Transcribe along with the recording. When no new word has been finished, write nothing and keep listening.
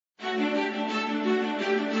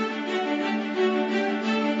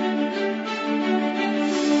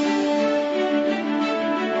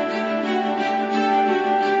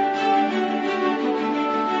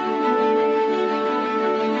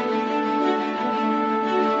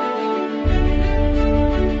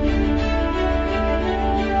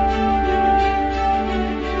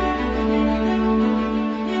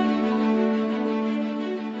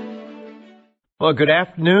Well, good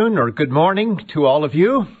afternoon or good morning to all of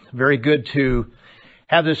you. Very good to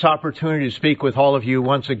have this opportunity to speak with all of you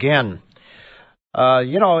once again.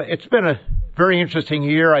 It's been a very interesting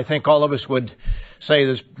year. I think all of us would say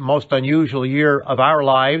this most unusual year of our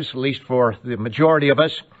lives, at least for the majority of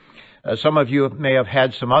us. Some of you may have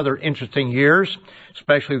had some other interesting years,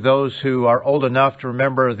 especially those who are old enough to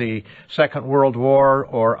remember the Second World War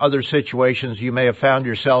or other situations you may have found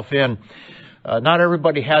yourself in. Not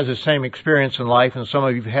everybody has the same experience in life, and some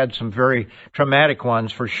of you have had some very traumatic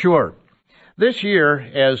ones for sure. This year,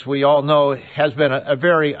 as we all know, has been a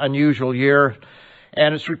very unusual year,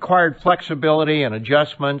 and it's required flexibility and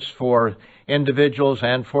adjustments for individuals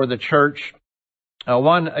and for the church.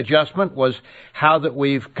 One adjustment was how that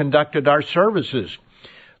we've conducted our services.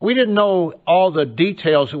 We didn't know all the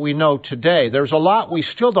details that we know today. There's a lot we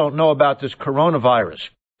still don't know about this coronavirus.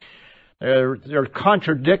 There are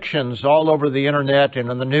contradictions all over the internet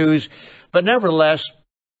and in the news, but nevertheless,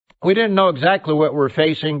 we didn't know exactly what we're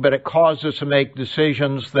facing, but it caused us to make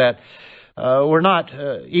decisions that were not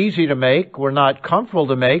easy to make, were not comfortable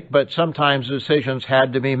to make, but sometimes decisions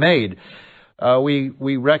had to be made.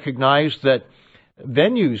 We recognized that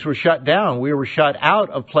venues were shut down. We were shut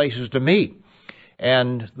out of places to meet,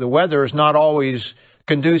 and the weather is not always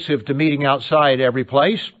conducive to meeting outside every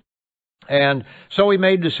place. And so we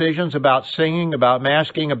made decisions about singing, about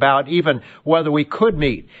masking, about even whether we could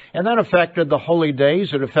meet. And that affected the holy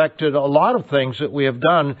days. It affected a lot of things that we have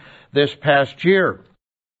done this past year.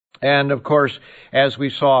 And of course, as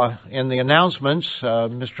we saw in the announcements,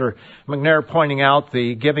 Mr. McNair pointing out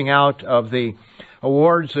the giving out of the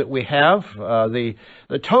awards that we have, the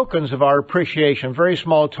tokens of our appreciation, very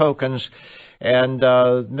small tokens. And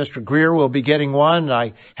Mr. Greer will be getting one.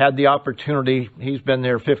 I had the opportunity, he's been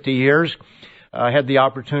there 50 years. I had the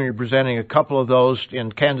opportunity of presenting a couple of those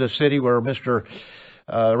in Kansas City where Mr.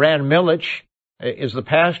 Rand Milich is the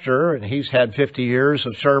pastor, and he's had 50 years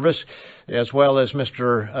of service, as well as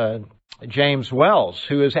Mr. James Wells,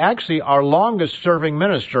 who is actually our longest serving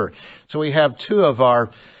minister. So we have two of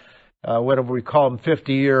our, whatever we call them,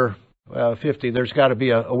 50, there's got to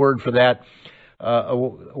be a word for that.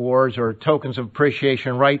 Awards or tokens of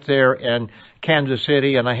appreciation right there in Kansas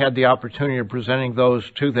City, and I had the opportunity of presenting those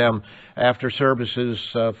to them after services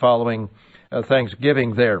following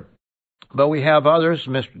Thanksgiving there. But we have others.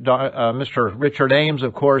 Mr. Richard Ames,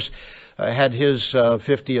 of course, had his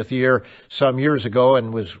 50th year some years ago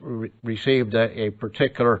and was received a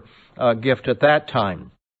particular gift at that time.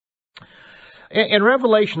 In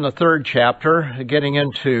Revelation, the 3rd chapter, getting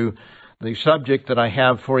into the subject that I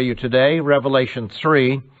have for you today, Revelation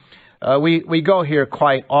 3, we go here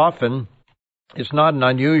quite often. It's not an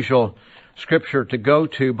unusual scripture to go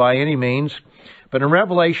to by any means, but in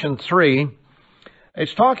Revelation 3,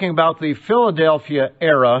 it's talking about the Philadelphia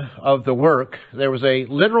era of the work. There was a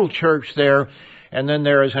literal church there, and then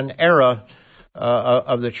there is an era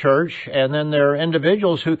of the church, and then there are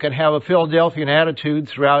individuals who can have a Philadelphian attitude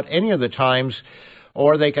throughout any of the times,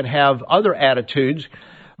 or they can have other attitudes.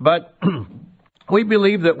 But we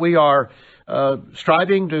believe that we are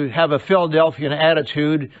striving to have a Philadelphian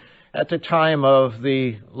attitude at the time of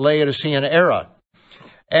the Laodicean era.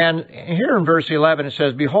 And here in verse 11 it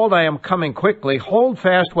says, "Behold, I am coming quickly. Hold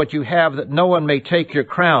fast what you have, that no one may take your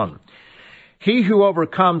crown. He who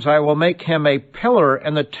overcomes, I will make him a pillar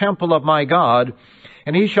in the temple of my God,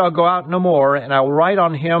 and he shall go out no more, and I will write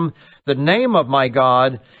on him the name of my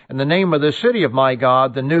God, and the name of the city of my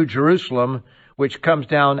God, the New Jerusalem, which comes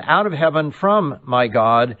down out of heaven from my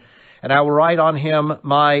God, and I will write on him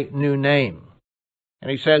my new name." And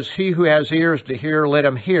he says, "He who has ears to hear, let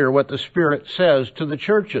him hear what the Spirit says to the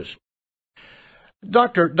churches."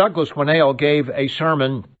 Dr. Douglas Winnail gave a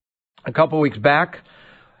sermon a couple weeks back,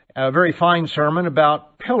 a very fine sermon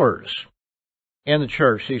about pillars in the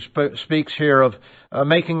church. He speaks here of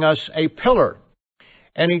making us a pillar.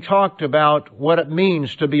 And he talked about what it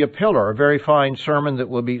means to be a pillar, a very fine sermon that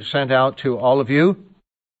will be sent out to all of you,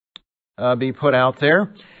 be put out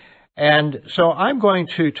there. And so I'm going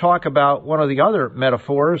to talk about one of the other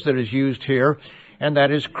metaphors that is used here, and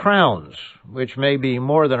that is crowns, which may be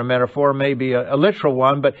more than a metaphor, may be a literal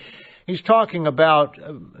one, but he's talking about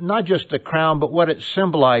not just the crown, but what it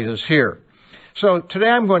symbolizes here. So today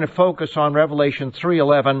I'm going to focus on Revelation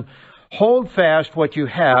 3:11, "Hold fast what you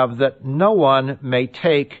have, that no one may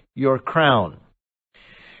take your crown."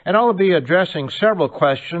 And I'll be addressing several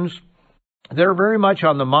questions that are very much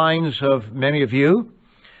on the minds of many of you,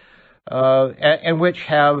 and which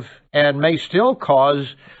have and may still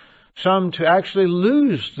cause some to actually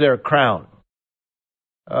lose their crown.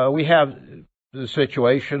 We have the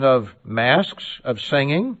situation of masks, of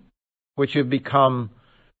singing, which have become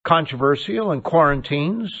controversial and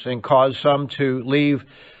quarantines and caused some to leave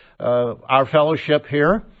our fellowship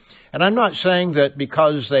here. And I'm not saying that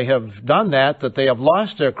because they have done that they have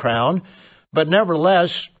lost their crown, but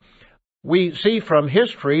nevertheless, we see from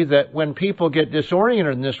history that when people get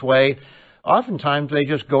disoriented in this way, oftentimes they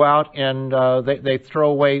just go out and they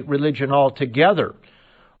throw away religion altogether,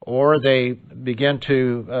 or they begin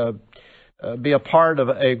to be a part of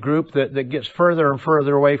a group that gets further and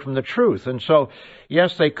further away from the truth. And so,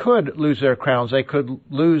 yes, they could lose their crowns. They could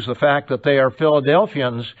lose the fact that they are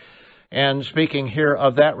Philadelphians, and speaking here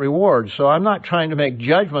of that reward. So I'm not trying to make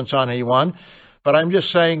judgments on anyone, but I'm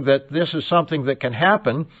just saying that this is something that can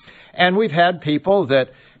happen. And we've had people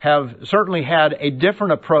that have certainly had a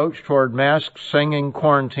different approach toward masks, singing,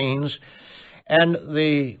 quarantines, and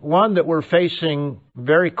the one that we're facing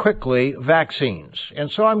very quickly, vaccines.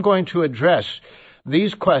 And so I'm going to address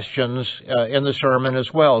these questions in the sermon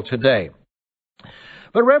as well today.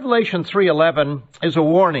 But Revelation 3:11 is a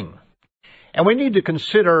warning, and we need to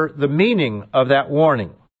consider the meaning of that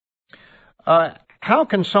warning. How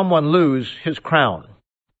can someone lose his crown?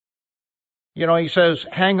 You know, he says,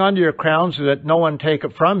 hang on to your crown so that no one take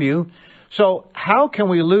it from you. So how can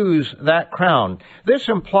we lose that crown? This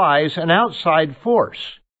implies an outside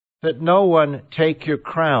force, that no one take your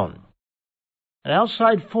crown. An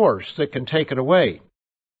outside force that can take it away.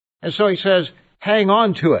 And so he says, hang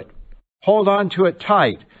on to it. Hold on to it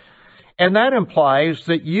tight. And that implies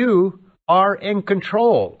that you are in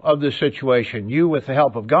control of the situation. You with the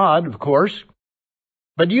help of God, of course.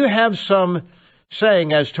 But you have some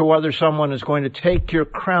saying as to whether someone is going to take your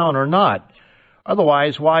crown or not.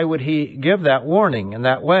 Otherwise, why would he give that warning in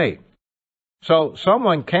that way? So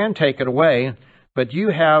someone can take it away, but you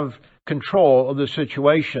have control of the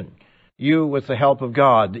situation. You with the help of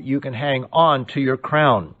God, that you can hang on to your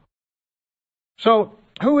crown. So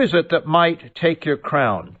who is it that might take your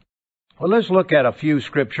crown? Well, let's look at a few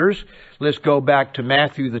scriptures. Let's go back to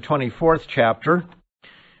Matthew, the 24th chapter.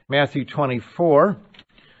 Matthew 24,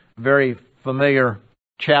 very familiar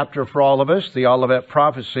chapter for all of us, the Olivet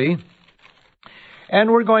prophecy. And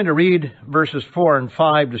we're going to read verses 4 and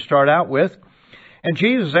 5 to start out with. And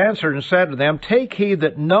Jesus answered and said to them, take heed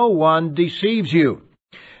that no one deceives you.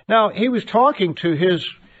 Now, he was talking to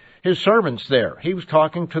his servants there. He was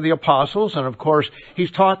talking to the apostles, and of course,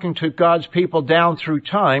 he's talking to God's people down through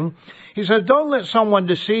time. He says, don't let someone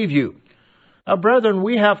deceive you. Now, brethren,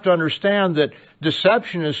 we have to understand that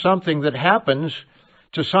deception is something that happens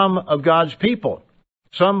to some of God's people.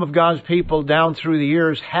 Some of God's people down through the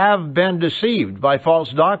years have been deceived by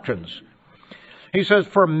false doctrines. He says,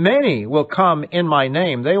 for many will come in my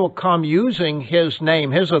name. They will come using his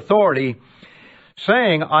name, his authority,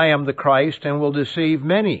 saying, I am the Christ, and will deceive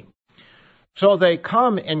many. So they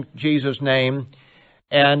come in Jesus' name,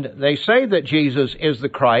 and they say that Jesus is the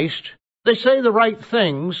Christ. They say the right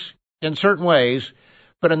things in certain ways,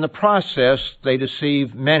 but in the process, they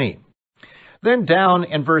deceive many. Then down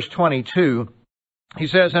in verse 22, he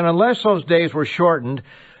says, and unless those days were shortened,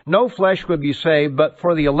 no flesh would be saved, but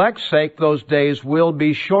for the elect's sake, those days will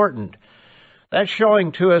be shortened. That's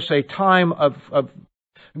showing to us a time of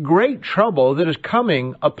great trouble that is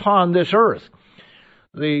coming upon this earth.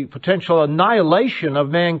 The potential annihilation of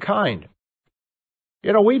mankind.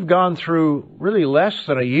 You know, we've gone through really less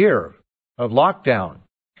than a year of lockdown.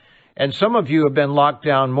 And some of you have been locked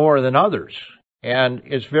down more than others. And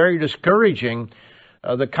it's very discouraging,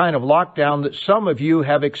 the kind of lockdown that some of you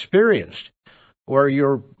have experienced, where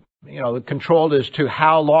you're, controlled as to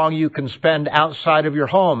how long you can spend outside of your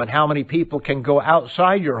home and how many people can go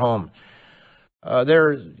outside your home.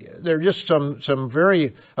 There are just some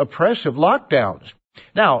very oppressive lockdowns.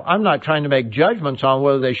 Now, I'm not trying to make judgments on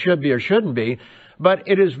whether they should be or shouldn't be, but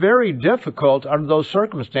it is very difficult under those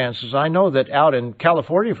circumstances. I know that out in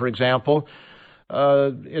California, for example,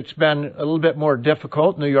 it's been a little bit more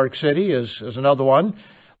difficult. New York City is another one.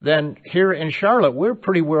 Then here in Charlotte, we're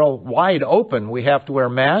pretty well wide open. We have to wear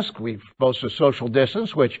masks. We're supposed to social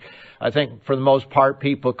distance, which I think for the most part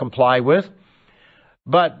people comply with.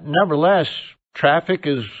 But nevertheless, traffic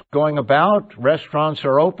is going about. Restaurants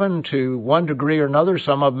are open to one degree or another.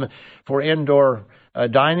 Some of them for indoor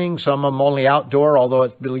dining, some of them only outdoor, although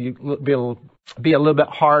it'll be a little bit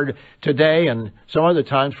hard today and some other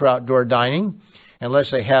times for outdoor dining, unless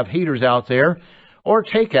they have heaters out there, or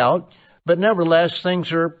takeout. But nevertheless,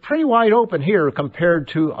 things are pretty wide open here compared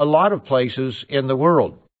to a lot of places in the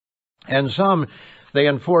world. And some, they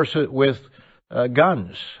enforce it with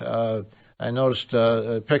guns. I noticed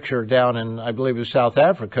a picture down in, I believe it was South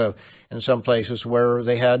Africa, in some places where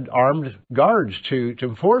they had armed guards to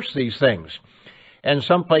enforce these things. And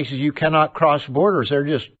some places you cannot cross borders. They're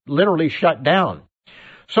just literally shut down.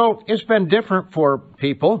 So it's been different for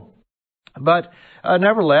people, but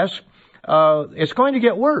nevertheless, it's going to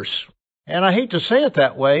get worse. And I hate to say it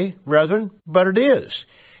that way, brethren, but it is.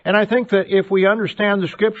 And I think that if we understand the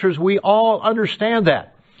Scriptures, we all understand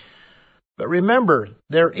that. But remember,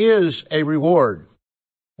 there is a reward.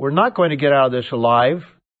 We're not going to get out of this alive.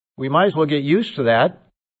 We might as well get used to that.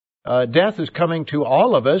 Death is coming to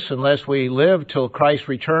all of us unless we live till Christ's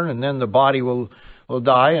return, and then the body will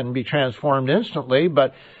die and be transformed instantly.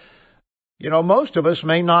 But, most of us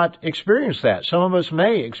may not experience that. Some of us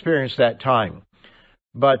may experience that time.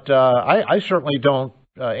 But I certainly don't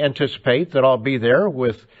anticipate that I'll be there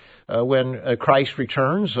with when Christ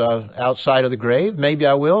returns outside of the grave. Maybe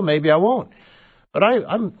I will, maybe I won't. But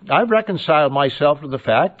I've reconciled myself to the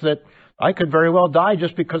fact that I could very well die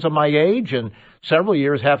just because of my age, and several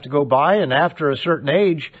years have to go by, and after a certain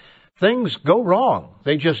age, things go wrong.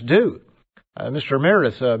 They just do. Mr.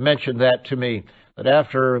 Meredith mentioned that to me, that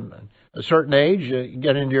after a certain age, you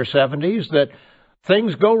get into your 70s, that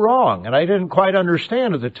things go wrong. And I didn't quite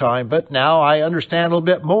understand at the time, but now I understand a little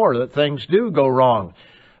bit more that things do go wrong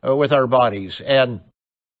with our bodies. And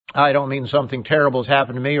I don't mean something terrible has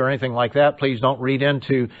happened to me or anything like that. Please don't read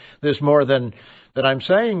into this more than I'm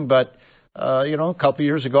saying, but a couple of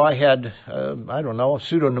years ago I had,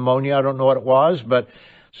 pseudo-pneumonia. I don't know what it was, but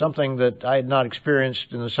something that I had not experienced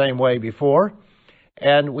in the same way before.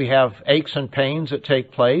 And we have aches and pains that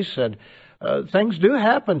take place, and things do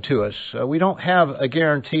happen to us. We don't have a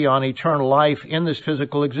guarantee on eternal life in this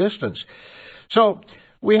physical existence. So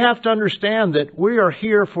we have to understand that we are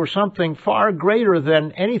here for something far greater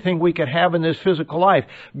than anything we could have in this physical life.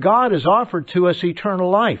 God has offered to us eternal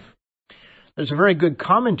life. There's a very good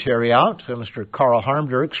commentary out. Mr. Carl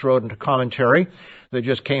Harmdirks wrote a commentary that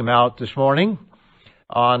just came out this morning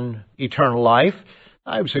on eternal life.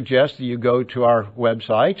 I would suggest that you go to our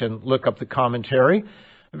website and look up the commentary.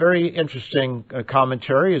 A very interesting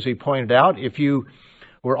commentary, as he pointed out. If you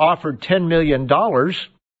were offered $10 million,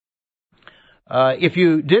 if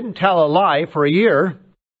you didn't tell a lie for a year,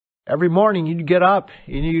 every morning you'd get up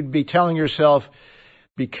and you'd be telling yourself,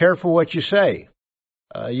 be careful what you say.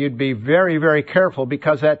 You'd be very, very careful,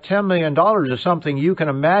 because that $10 million is something you can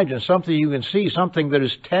imagine, something you can see, something that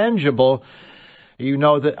is tangible. You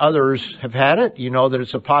know that others have had it. You know that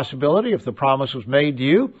it's a possibility. If the promise was made to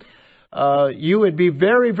you, you would be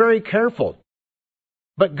very, very careful.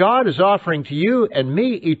 But God is offering to you and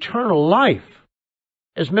me eternal life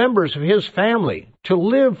as members of His family, to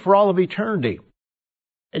live for all of eternity.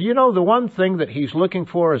 And the one thing that He's looking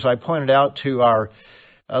for, as I pointed out to our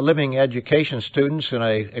living education students in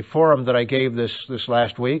a forum that I gave this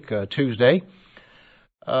last week, Tuesday,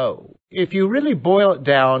 if you really boil it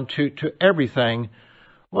down to everything,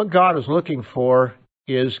 what God is looking for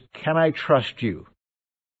is, can I trust you?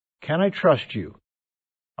 Can I trust you?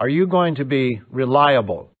 Are you going to be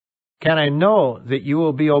reliable? Can I know that you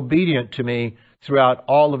will be obedient to me throughout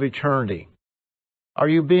all of eternity? Are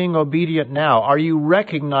you being obedient now? Are you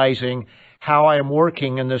recognizing how I am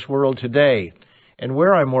working in this world today and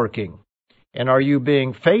where I'm working? And are you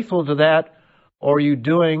being faithful to that, or are you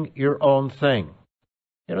doing your own thing?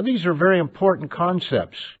 These are very important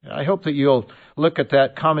concepts. I hope that you'll look at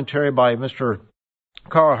that commentary by Mr.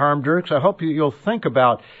 Carl Harmdirks. I hope you'll think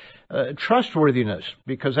about trustworthiness,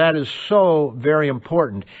 because that is so very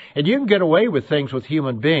important. And you can get away with things with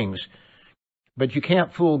human beings, but you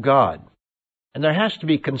can't fool God. And there has to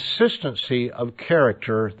be consistency of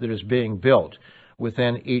character that is being built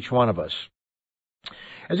within each one of us.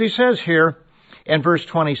 As he says here in verse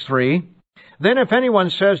 23, then if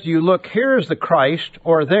anyone says to you, look, here is the Christ,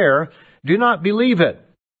 or there, do not believe it.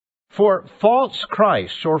 For false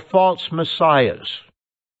Christs or false messiahs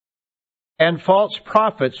and false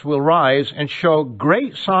prophets will rise and show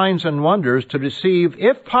great signs and wonders to deceive,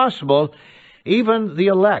 if possible, even the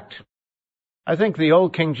elect. I think the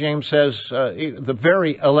old King James says the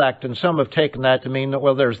very elect, and some have taken that to mean that,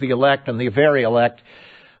 well, there's the elect and the very elect,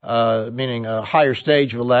 meaning a higher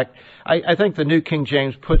stage of elect. I think the New King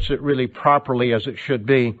James puts it really properly, as it should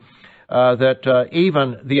be, that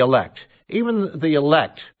even the elect,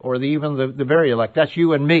 or even the very elect, that's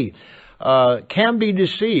you and me, can be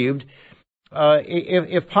deceived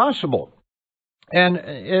if possible. And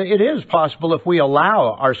it is possible if we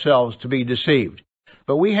allow ourselves to be deceived.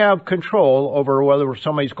 But we have control over whether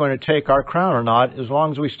somebody's going to take our crown or not, as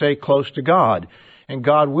long as we stay close to God. And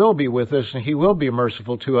God will be with us, and He will be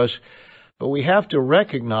merciful to us. But we have to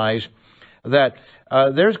recognize that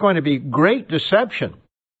there's going to be great deception.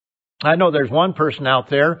 I know there's one person out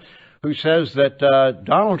there who says that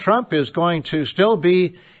Donald Trump is going to still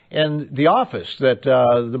be in the office, that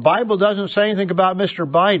the Bible doesn't say anything about Mr.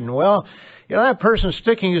 Biden. Well, that person's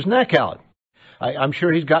sticking his neck out. I'm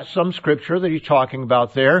sure he's got some scripture that he's talking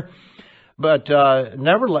about there, but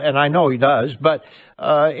nevertheless, and I know he does, but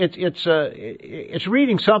it's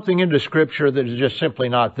reading something into scripture that is just simply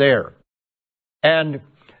not there. And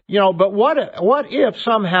but what if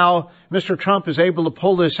somehow Mr. Trump is able to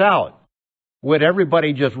pull this out? Would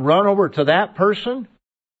everybody just run over to that person?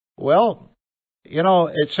 Well,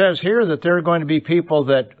 it says here that there are going to be people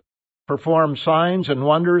that perform signs and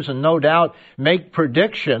wonders and no doubt make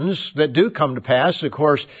predictions that do come to pass. Of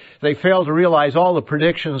course, they fail to realize all the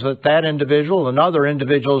predictions that individual and other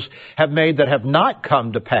individuals have made that have not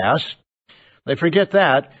come to pass. They forget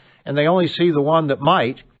that, and they only see the one that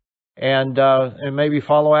might, and maybe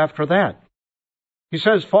follow after that. He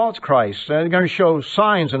says false Christs. They're going to show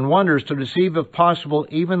signs and wonders to deceive, if possible,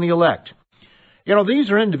 even the elect. These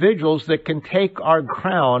are individuals that can take our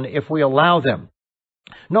crown if we allow them.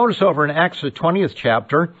 Notice over in Acts the 20th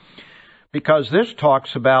chapter, because this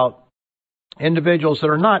talks about individuals that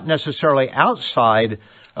are not necessarily outside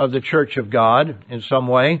of the church of God in some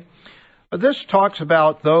way, but this talks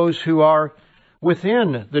about those who are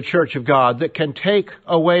within the church of God that can take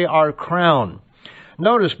away our crown.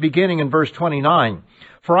 Notice beginning in verse 29,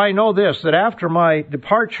 "For I know this, that after my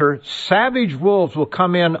departure, savage wolves will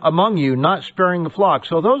come in among you, not sparing the flock."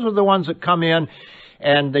 So those are the ones that come in,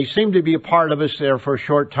 and they seem to be a part of us there for a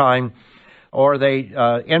short time, or they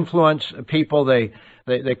influence people. They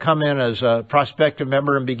come in as a prospective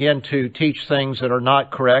member and begin to teach things that are not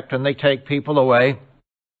correct, and they take people away.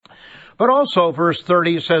 But also, verse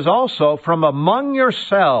 30 says, "Also, from among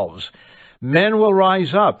yourselves, men will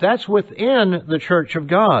rise up." That's within the church of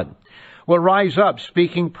God. "Will rise up,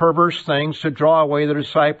 speaking perverse things to draw away the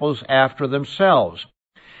disciples after themselves.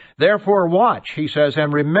 Therefore watch," he says,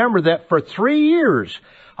 "and remember that for 3 years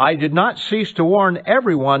I did not cease to warn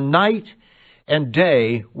everyone night and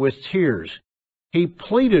day with tears." He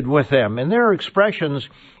pleaded with them. And there are expressions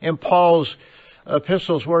in Paul's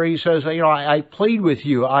epistles where he says, I plead with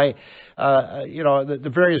you.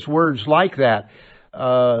 The various words like that,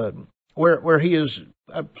 where he is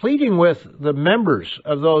pleading with the members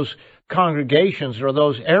of those congregations or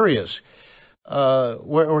those areas.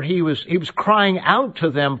 Where he was crying out to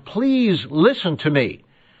them, "Please listen to me,"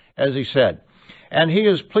 as he said. And he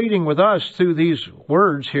is pleading with us through these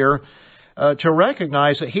words here to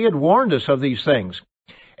recognize that he had warned us of these things.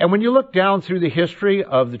 And when you look down through the history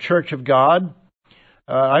of the Church of God,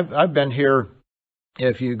 I've been here,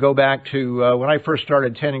 if you go back to when I first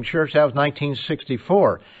started attending church, that was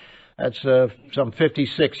 1964. That's some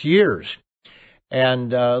 56 years,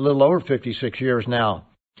 and a little over 56 years now.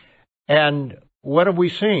 And what have we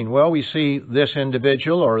seen? Well, we see this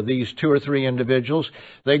individual or these 2 or 3 individuals.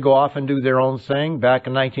 They go off and do their own thing. Back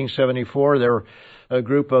in 1974, there were a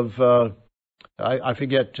group of, I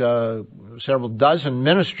forget, several dozen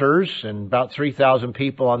ministers and about 3,000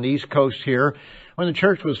 people on the East Coast here, when the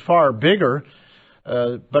church was far bigger,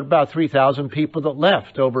 but about 3,000 people that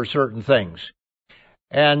left over certain things.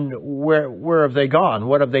 And where have they gone?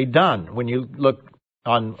 What have they done? When you look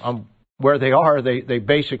on where they are, they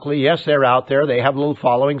basically, yes, they're out there. They have little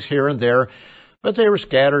followings here and there, but they were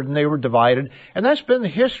scattered and they were divided. And that's been the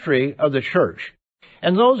history of the church.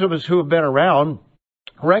 And those of us who have been around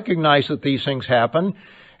recognize that these things happen.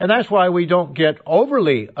 And that's why we don't get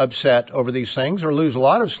overly upset over these things or lose a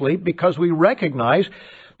lot of sleep, because we recognize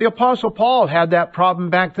the Apostle Paul had that problem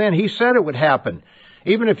back then. He said it would happen.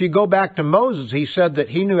 Even if you go back to Moses, he said that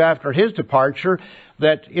he knew after his departure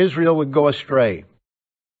that Israel would go astray.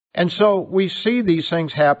 And so we see these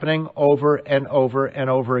things happening over and over and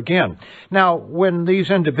over again. Now, when these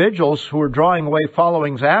individuals who are drawing away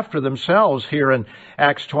followings after themselves here in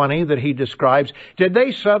Acts 20 that he describes, did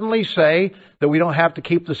they suddenly say that we don't have to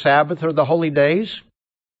keep the Sabbath or the holy days?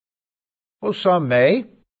 Well, some may.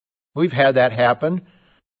 We've had that happen.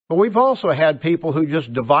 But we've also had people who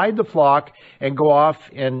just divide the flock and go off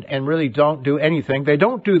and really don't do anything. They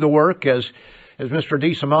don't do the work, as Mr.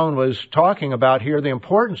 DeSimone was talking about here, the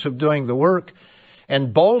importance of doing the work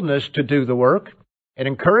and boldness to do the work, and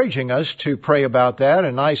encouraging us to pray about that.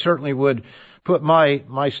 And I certainly would put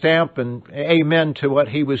my stamp and amen to what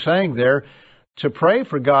he was saying there, to pray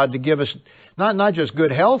for God to give us not just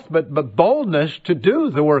good health, but boldness to do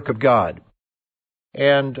the work of God.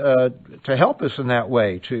 And to help us in that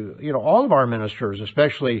way, to all of our ministers,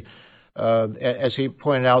 especially as he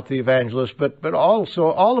pointed out, the evangelists, but also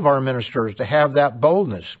all of our ministers, to have that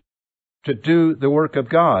boldness to do the work of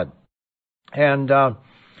God. And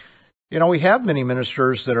we have many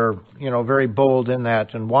ministers that are very bold in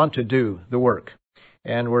that and want to do the work,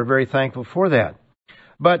 and we're very thankful for that.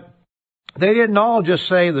 But they didn't all just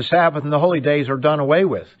say the Sabbath and the holy days are done away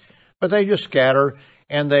with. but they just scatter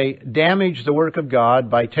and they damage the work of God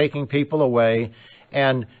by taking people away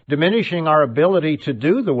and diminishing our ability to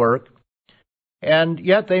do the work. And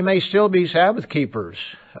yet they may still be Sabbath keepers.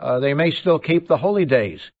 They may still keep the holy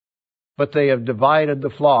days, but they have divided the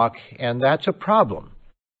flock, and that's a problem.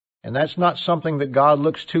 And that's not something that God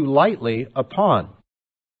looks too lightly upon.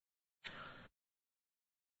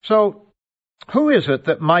 So, who is it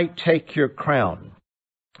that might take your crown?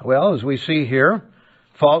 Well, as we see here,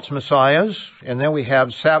 false messiahs, and then we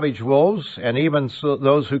have savage wolves, and even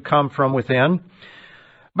those who come from within.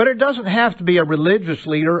 But it doesn't have to be a religious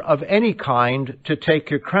leader of any kind to take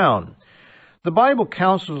your crown. The Bible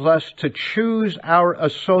counsels us to choose our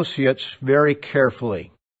associates very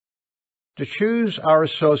carefully. To choose our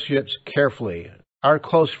associates carefully, our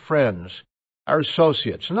close friends, our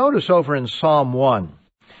associates. Notice over in Psalm 1,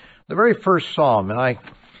 the very first psalm, and I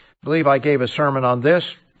believe I gave a sermon on this.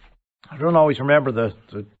 I don't always remember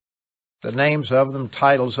the names of them,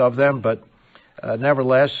 titles of them, but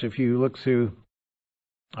nevertheless, if you look through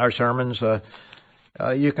our sermons,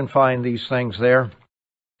 you can find these things there.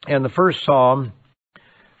 In the first psalm,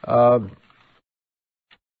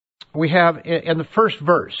 we have in the first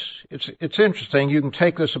verse, it's interesting, you can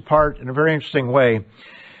take this apart in a very interesting way. It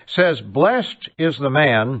says, "Blessed is the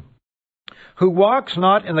man who walks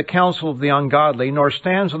not in the counsel of the ungodly, nor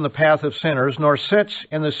stands in the path of sinners, nor sits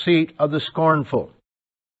in the seat of the scornful."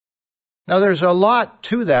 Now there's a lot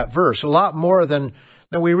to that verse, a lot more than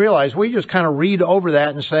we realize. We just kind of read over that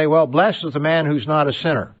and say, well, blessed is the man who's not a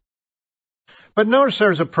sinner. But notice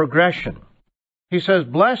there's a progression. He says,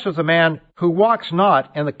 blessed is the man who walks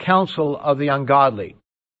not in the counsel of the ungodly.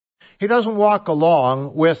 He doesn't walk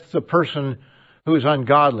along with the person who is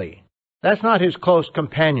ungodly. That's not his close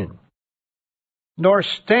companion. Nor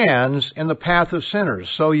stands in the path of sinners.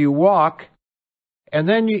 So you walk, and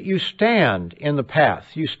then you stand in the path.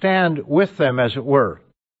 You stand with them, as it were.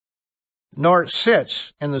 Nor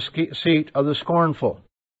sits in the seat of the scornful.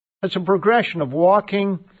 It's a progression of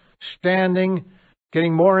walking, standing,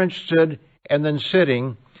 getting more interested, and then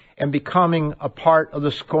sitting and becoming a part of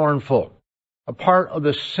the scornful, a part of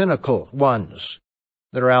the cynical ones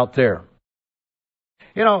that are out there.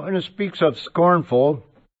 You know, and it speaks of scornful.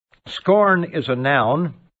 Scorn is a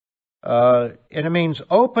noun, and it means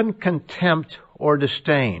open contempt or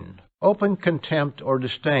disdain. Open contempt or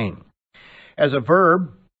disdain. As a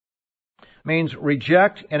verb, means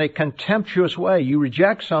reject in a contemptuous way. You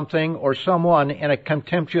reject something or someone in a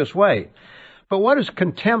contemptuous way. But what does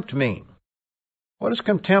contempt mean? What does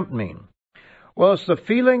contempt mean? Well, it's the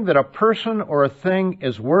feeling that a person or a thing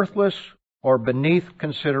is worthless or beneath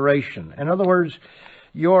consideration. In other words,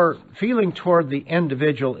 your feeling toward the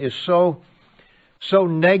individual is so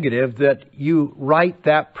negative that you write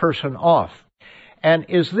that person off. And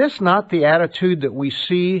is this not the attitude that we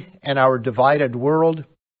see in our divided world?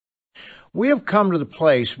 We have come to the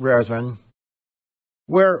place, brethren,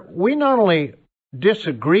 where we not only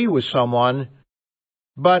disagree with someone,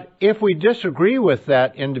 but if we disagree with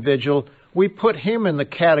that individual, we put him in the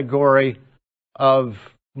category of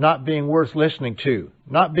not being worth listening to,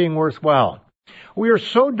 not being worthwhile. We are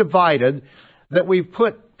so divided that we've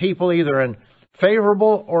put people either in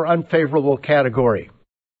favorable or unfavorable category.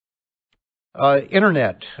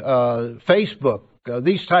 Internet, Facebook,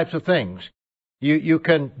 these types of things. You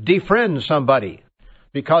can defriend somebody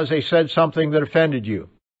because they said something that offended you.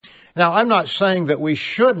 Now, I'm not saying that we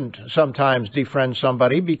shouldn't sometimes defriend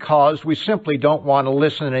somebody because we simply don't want to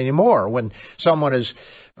listen anymore. When someone is,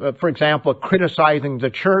 for example, criticizing the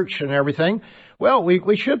church and everything, well,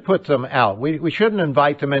 we should put them out. We shouldn't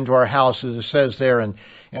invite them into our house, as it says there in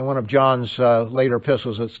one of John's later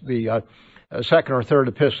epistles. It's the second or third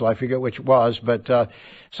epistle, I forget which it was, but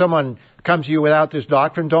someone comes to you without this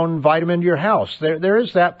doctrine, don't invite them into your house. There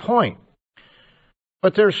is that point.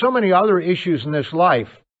 But there are so many other issues in this life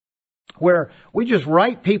where we just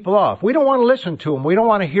write people off. We don't want to listen to them. We don't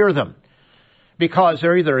want to hear them because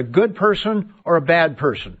they're either a good person or a bad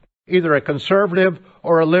person, either a conservative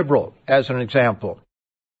or a liberal, as an example.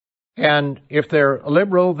 And if they're a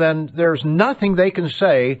liberal, then there's nothing they can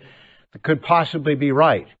say that could possibly be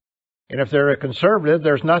right. And if they're a conservative,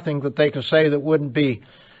 there's nothing that they can say that wouldn't be,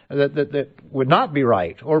 that would not be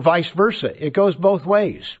right, or vice versa. It goes both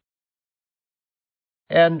ways.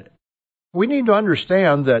 And we need to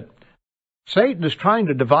understand that Satan is trying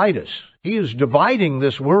to divide us. He is dividing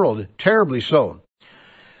this world, terribly so.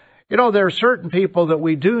 You know, there are certain people that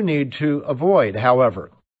we do need to avoid,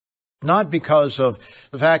 however, not because of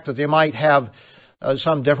the fact that they might have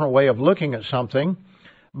some different way of looking at something,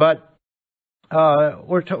 but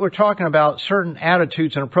we're talking about certain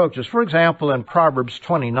attitudes and approaches. For example, in Proverbs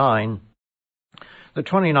 29, the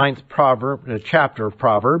 29th chapter of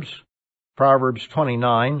Proverbs, Proverbs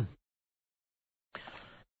 29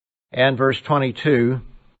 and verse 22.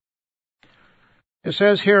 It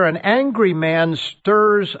says here, an angry man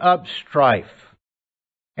stirs up strife,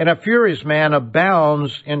 and a furious man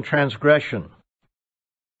abounds in transgression.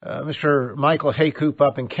 Mr. Michael Haycoop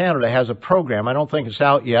up in Canada has a program. I don't think it's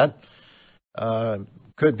out yet.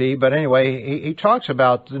 Could be, but anyway, he talks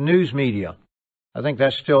about the news media. I think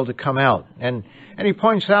that's still to come out. And he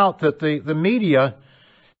points out that the media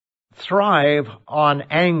thrive on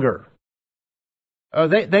anger.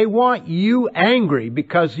 They want you angry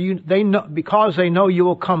because they know you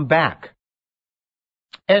will come back.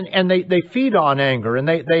 And they feed on anger, and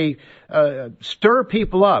they stir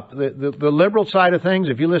people up. The liberal side of things,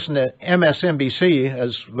 if you listen to MSNBC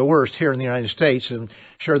as the worst here in the United States, and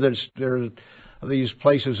sure there are these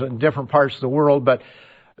places in different parts of the world, but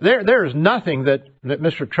there is nothing that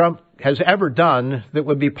Mr. Trump has ever done that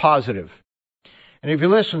would be positive. And if you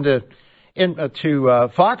listen to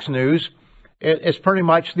Fox News, it's pretty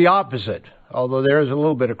much the opposite, although there is a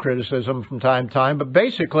little bit of criticism from time to time. But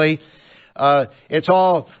basically, it's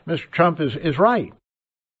all Mr. Trump is right.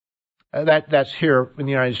 That's here in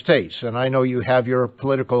the United States. And I know you have your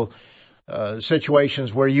political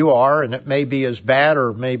situations where you are, and it may be as bad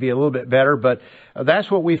or maybe a little bit better, but that's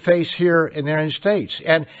what we face here in the United States.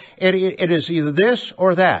 And it is either this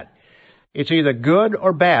or that. It's either good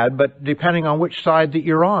or bad, but depending on which side that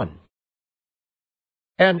you're on.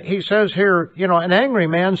 And he says here, an angry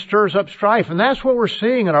man stirs up strife. And that's what we're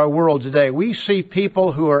seeing in our world today. We see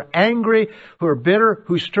people who are angry, who are bitter,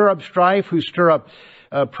 who stir up strife, who stir up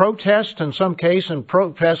protest in some case. And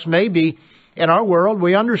protest may be in our world.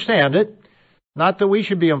 We understand it. Not that we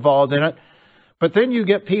should be involved in it. But then you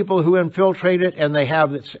get people who infiltrate it, and they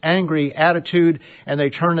have this angry attitude, and they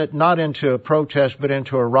turn it not into a protest, but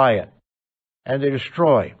into a riot. And they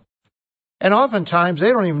destroy. And oftentimes, they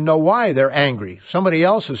don't even know why they're angry. Somebody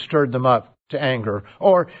else has stirred them up to anger,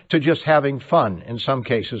 or to just having fun in some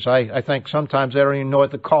cases. I think sometimes they don't even know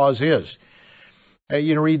what the cause is.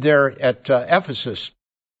 You read there at Ephesus,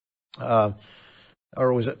 or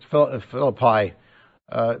was it Philippi,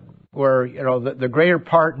 where, the greater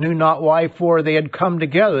part knew not why, for they had come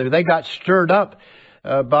together. They got stirred up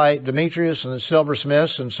by Demetrius and the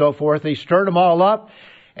silversmiths and so forth. They stirred them all up,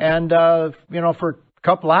 and, for a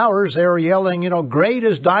couple hours they were yelling, great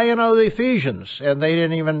is Diana of the Ephesians, and they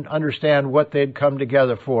didn't even understand what they'd come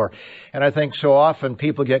together for. And I think so often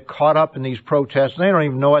people get caught up in these protests, and they don't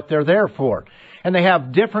even know what they're there for. And they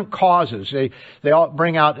have different causes. They all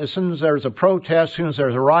bring out, as soon as there's a protest, as soon as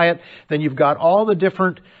there's a riot, then you've got all the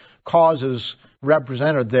different causes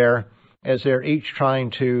represented there as they're each trying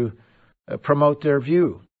to promote their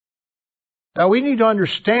view. Now, we need to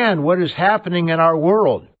understand what is happening in our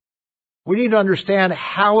world. We need to understand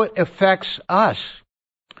how it affects us.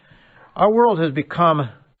 Our world has become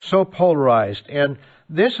so polarized, and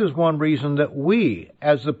this is one reason that we,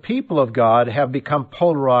 as the people of God, have become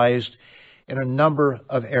polarized in a number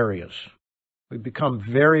of areas. We've become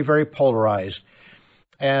very, very polarized.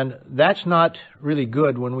 And that's not really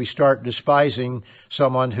good when we start despising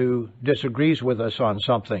someone who disagrees with us on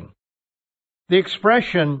something. The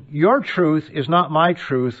expression, your truth is not my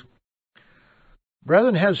truth,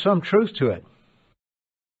 brethren, has some truth to it.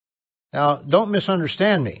 Now, don't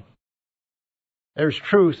misunderstand me. There's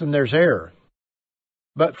truth and there's error.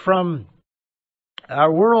 But from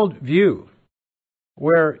our world view,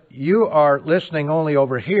 where you are listening only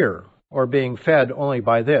over here or being fed only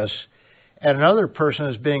by this, and another person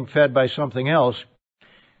is being fed by something else,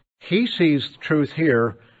 he sees truth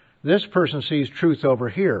here, this person sees truth over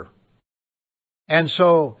here. And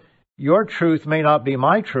so your truth may not be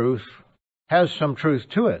my truth, has some truth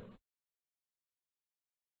to it.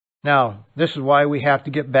 Now, this is why we have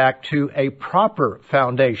to get back to a proper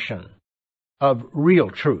foundation of real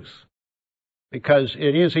truth. Because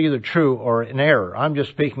it is either true or an error. I'm just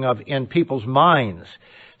speaking of in people's minds.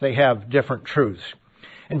 They have different truths.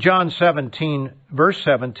 In John 17, verse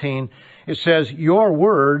 17, it says, your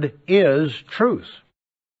word is truth.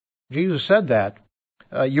 Jesus said that.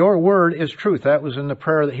 Your word is truth. That was in the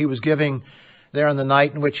prayer that he was giving there on the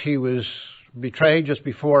night in which he was betrayed. Just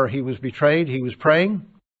before he was betrayed, he was praying.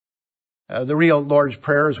 The real Lord's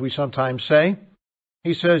Prayer, as we sometimes say.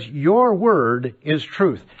 He says, your word is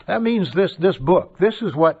truth. That means this book. This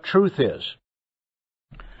is what truth is.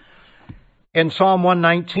 In Psalm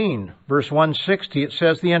 119, verse 160, it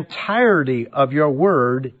says, the entirety of your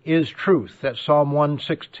word is truth. That's Psalm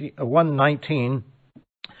 119,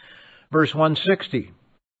 verse 160.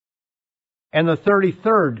 And the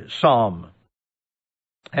 33rd Psalm,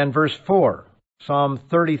 and verse 4, Psalm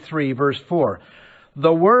 33, verse 4.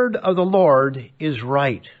 The word of the Lord is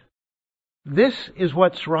right. This is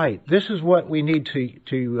what's right. This is what we need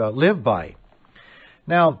to live by.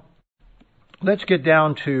 Now, let's get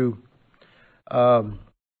down to some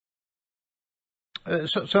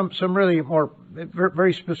really more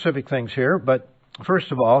very specific things here. But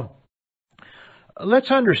first of all, let's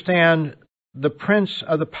understand the prince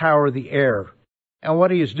of the power of the air and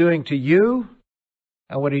what he is doing to you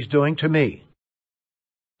and what he's doing to me.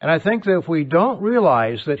 And I think that if we don't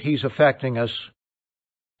realize that he's affecting us,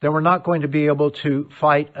 then we're not going to be able to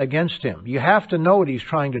fight against him. You have to know what he's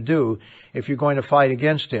trying to do if you're going to fight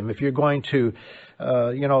against him, if you're going to,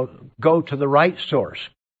 go to the right source.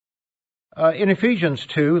 In Ephesians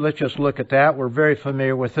 2, let's just look at that. We're very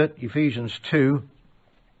familiar with it. Ephesians 2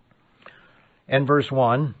 and verse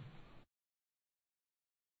 1.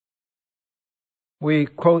 We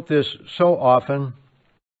quote this so often,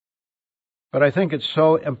 but I think it's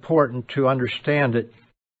so important to understand it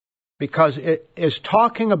because it is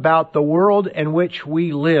talking about the world in which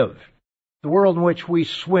we live, the world in which we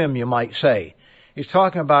swim, you might say. It's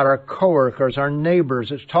talking about our coworkers, our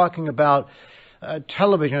neighbors. It's talking about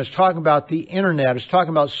television. It's talking about the internet. It's talking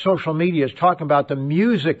about social media. It's talking about the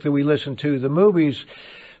music that we listen to, the movies,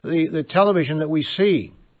 the television that we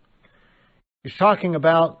see. It's talking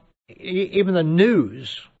about even the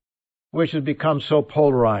news, which has become so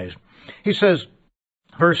polarized. He says,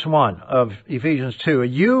 verse 1 of Ephesians 2,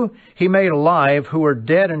 "You he made alive who were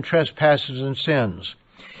dead in trespasses and sins,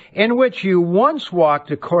 in which you once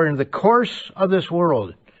walked according to the course of this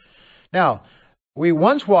world." Now, we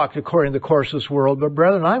once walked according to the course of this world, but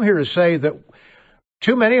brethren, I'm here to say that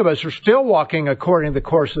too many of us are still walking according to the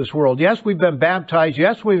course of this world. Yes, we've been baptized.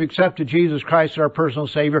 Yes, we've accepted Jesus Christ as our personal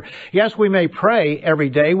Savior. Yes, we may pray every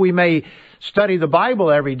day. We may study the Bible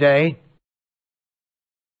every day.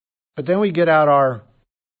 But then we get out our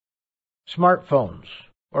smartphones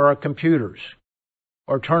or our computers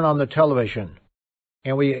or turn on the television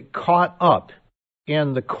and we get caught up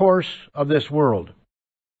in the course of this world.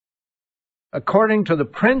 According to the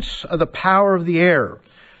prince of the power of the air,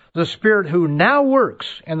 the spirit who now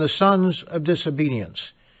works in the sons of disobedience.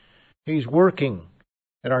 He's working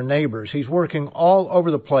at our neighbors. He's working all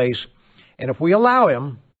over the place. And if we allow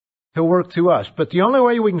him, he'll work through us. But the only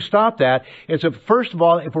way we can stop that is if, first of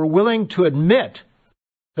all, if we're willing to admit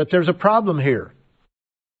that there's a problem here.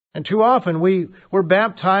 And too often we're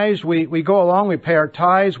baptized, we go along, we pay our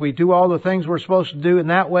tithes, we do all the things we're supposed to do in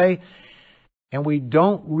that way, and we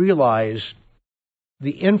don't realize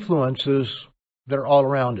the influences that are all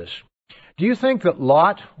around us. Do you think that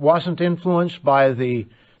Lot wasn't influenced by the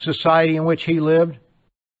society in which he lived?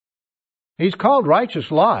 He's called righteous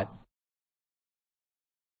Lot.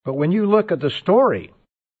 But when you look at the story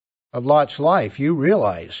of Lot's life, you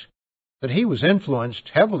realize that he was influenced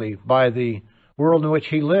heavily by the world in which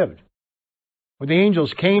he lived. When the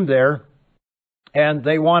angels came there and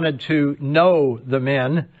they wanted to know the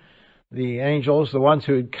men, the angels, the ones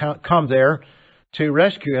who had come there to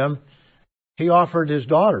rescue him, he offered his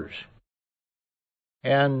daughters.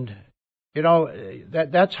 And,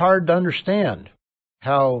 that's hard to understand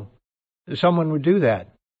how someone would do that.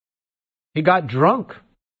 He got drunk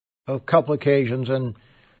a couple occasions and,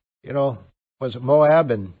 was it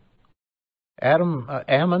Moab and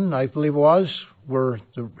Ammon, I believe it was, were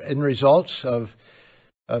the end results of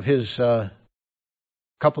his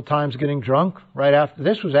couple times getting drunk right after.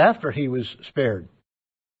 This was after he was spared.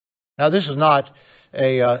 Now, this is not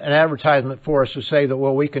an advertisement for us to say that,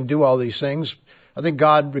 we can do all these things. I think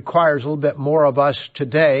God requires a little bit more of us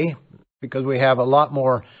today because we have a lot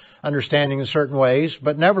more understanding in certain ways.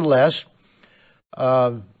 But nevertheless,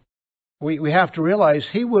 we have to realize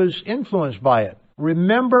he was influenced by it.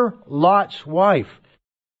 Remember Lot's wife.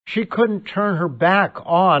 She couldn't turn her back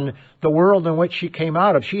on the world in which she came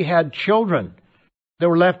out of. She had children that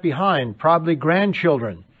were left behind, probably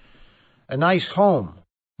grandchildren, a nice home,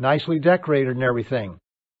 nicely decorated and everything.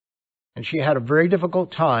 And she had a very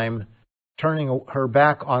difficult time turning her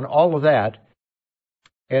back on all of that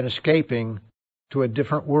and escaping to a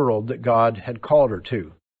different world that God had called her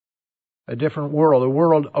to. A different world, a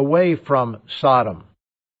world away from Sodom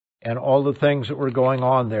and all the things that were going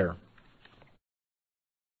on there.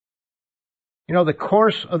 The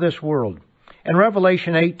course of this world. In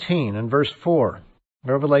Revelation 18 and verse 4,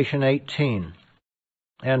 Revelation 18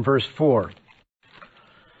 and verse 4,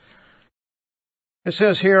 it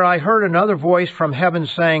says here, "I heard another voice from heaven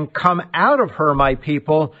saying, 'Come out of her, my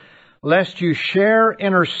people, lest you share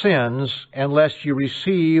in her sins, and lest you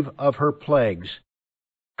receive of her plagues.'"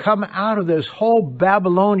 Come out of this whole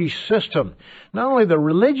Babylonish system. Not only the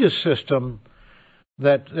religious system,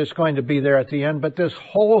 that is going to be there at the end, but this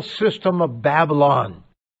whole system of Babylon,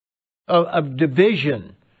 of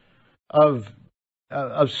division, of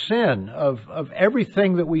sin, of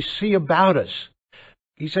everything that we see about us.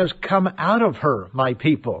 He says, come out of her, my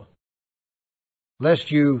people,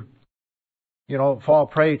 lest you fall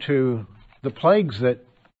prey to the plagues that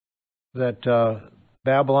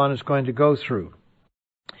Babylon is going to go through.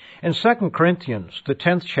 In 2 Corinthians, the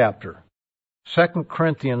 10th chapter, 2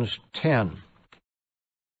 Corinthians 10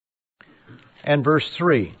 and verse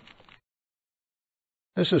 3.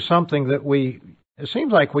 This is something that it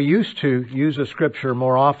seems like we used to use the scripture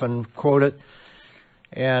more often, quote it,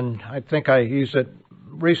 and I think I used it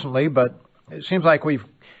recently, but it seems like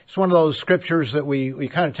it's one of those scriptures that we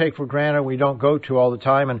kind of take for granted, we don't go to all the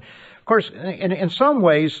time. And of course, in some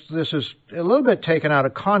ways, this is a little bit taken out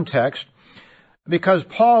of context, because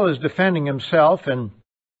Paul is defending himself, and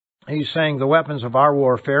he's saying the weapons of our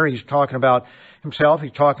warfare. He's talking about himself,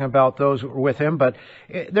 he's talking about those who were with him, but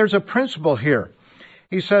there's a principle here.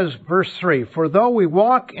 He says, verse 3, for though we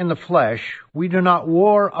walk in the flesh, we do not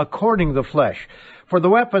war according to the flesh. For the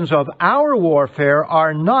weapons of our warfare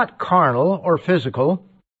are not carnal or physical,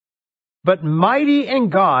 but mighty in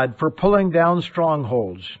God for pulling down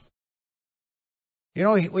strongholds.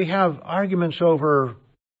 We have arguments over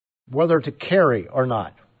whether to carry or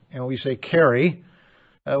not. And when we say carry,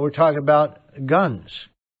 we're talking about guns.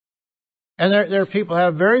 And there are people who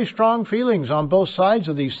have very strong feelings on both sides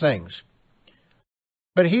of these things.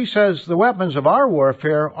 But he says the weapons of our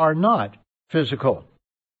warfare are not physical,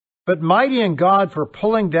 but mighty in God for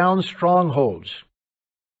pulling down strongholds.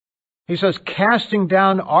 He says, casting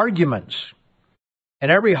down arguments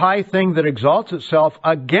and every high thing that exalts itself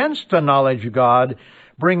against the knowledge of God,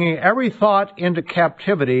 bringing every thought into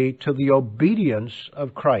captivity to the obedience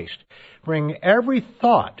of Christ. Bring every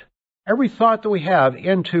thought that we have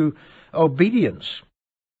into obedience,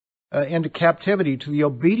 into captivity to the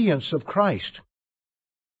obedience of Christ.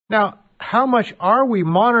 Now, how much are we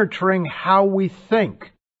monitoring how we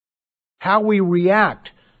think, how we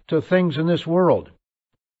react to things in this world?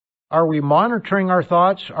 Are we monitoring our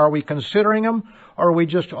thoughts? Are we considering them? Or are we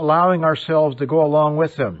just allowing ourselves to go along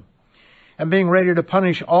with them? And being ready to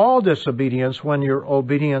punish all disobedience when your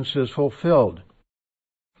obedience is fulfilled.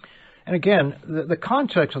 And again, the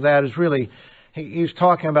context of that is really, he's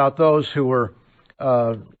talking about those who were,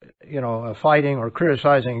 fighting or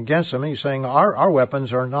criticizing against him. He's saying our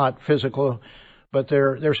weapons are not physical, but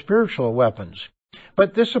they're spiritual weapons.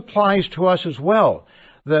 But this applies to us as well,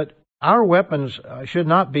 that our weapons should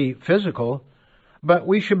not be physical, but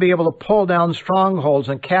we should be able to pull down strongholds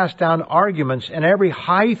and cast down arguments and every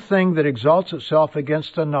high thing that exalts itself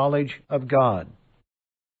against the knowledge of God.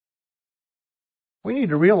 We need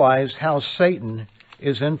to realize how Satan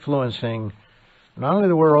is influencing not only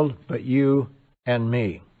the world, but you and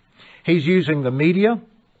me. He's using the media,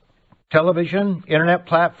 television, internet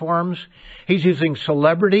platforms. He's using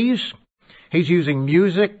celebrities. He's using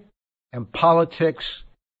music and politics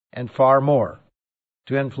and far more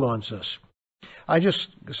to influence us. I just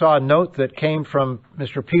saw a note that came from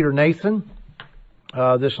Mr. Peter Nathan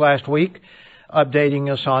this last week,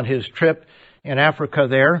 updating us on his trip in Africa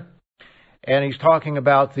there. And he's talking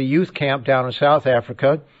about the youth camp down in South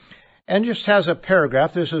Africa. And just has a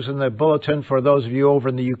paragraph. This is in the bulletin for those of you over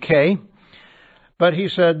in the UK. But he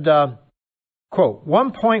said, quote,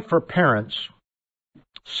 1 point for parents.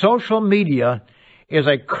 Social media is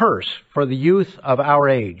a curse for the youth of our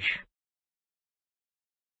age.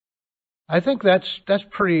 I think that's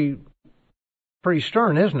pretty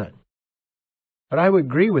stern, isn't it? But I would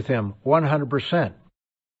agree with him 100%.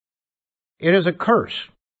 It is a curse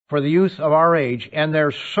for the youth of our age, and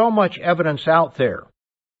there's so much evidence out there.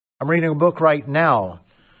 I'm reading a book right now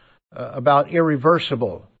about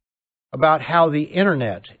Irreversible, about how the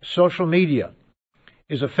internet, social media,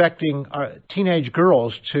 is affecting teenage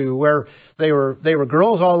girls to where they were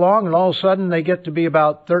girls all along, and all of a sudden they get to be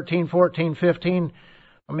about 13, 14, 15,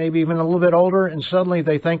 or maybe even a little bit older, and suddenly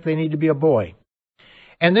they think they need to be a boy.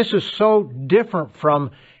 And this is so different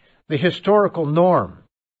from the historical norm,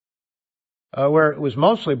 where it was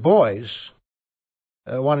mostly boys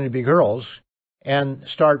wanting to be girls and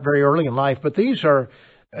start very early in life. But these are,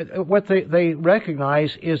 what they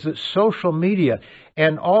recognize is that social media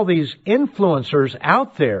and all these influencers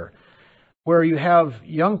out there, where you have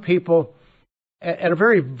young people at a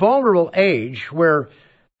very vulnerable age where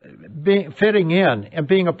fitting in and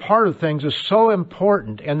being a part of things is so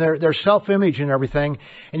important, and their self-image and everything.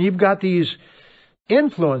 And you've got these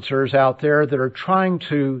influencers out there that are trying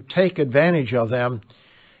to take advantage of them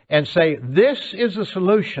and say, this is the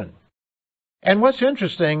solution. And what's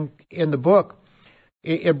interesting in the book,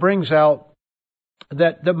 it brings out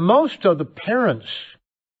that the most of the parents,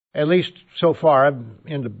 at least so far, I'm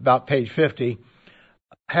in about page 50,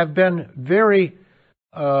 have been very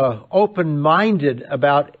open-minded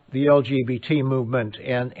about the LGBT movement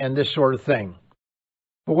and this sort of thing.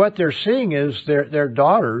 But what they're seeing is their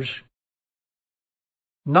daughters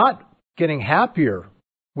not getting happier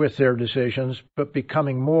with their decisions, but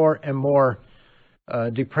becoming more and more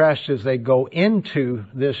depressed as they go into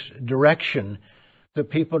this direction that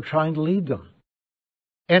people are trying to lead them.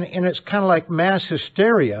 And it's kind of like mass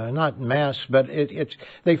hysteria, not mass, but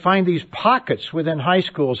they find these pockets within high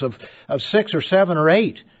schools of 6 or 7 or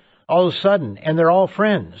 8 all of a sudden, and they're all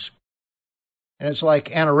friends. And it's like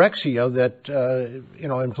anorexia that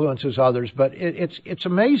influences others, but it's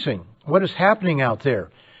amazing what is happening out there.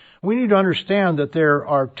 We need to understand that there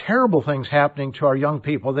are terrible things happening to our young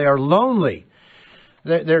people. They are lonely.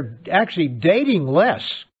 They're actually dating less,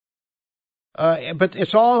 but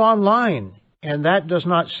it's all online. And that does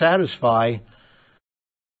not satisfy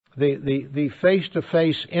the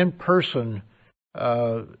face-to-face, in-person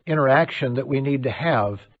interaction that we need to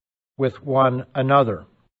have with one another.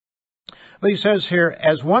 But he says here,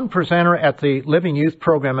 as one presenter at the Living Youth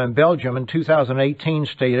program in Belgium in 2018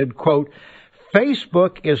 stated, quote,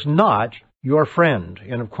 Facebook is not your friend,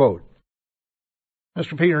 end of quote.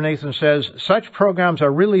 Mr. Peter Nathan says, such programs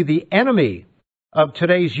are really the enemy of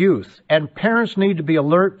today's youth, and parents need to be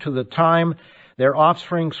alert to the time their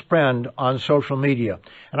offspring spend on social media.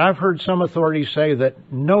 And I've heard some authorities say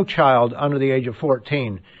that no child under the age of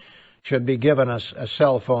 14 should be given a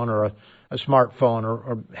cell phone or a smartphone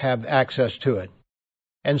or have access to it.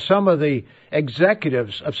 And some of the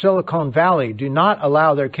executives of Silicon Valley do not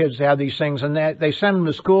allow their kids to have these things, and they send them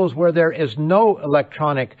to schools where there is no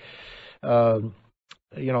electronic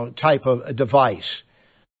type of device.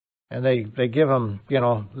 And they give them,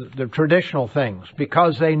 the traditional things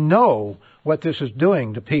because they know what this is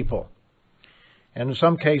doing to people. And in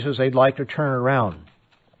some cases, they'd like to turn around.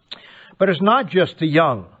 But it's not just the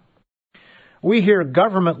young. We hear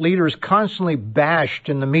government leaders constantly bashed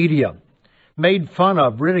in the media, made fun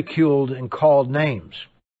of, ridiculed, and called names.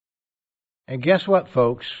 And guess what,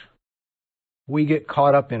 folks? We get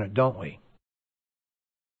caught up in it, don't we?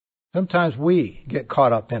 Sometimes we get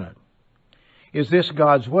caught up in it. Is this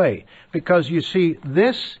God's way? Because you see,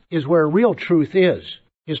 this is where real truth is.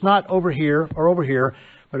 It's not over here or over here,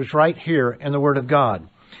 but it's right here in the Word of God.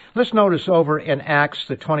 Let's notice over in Acts,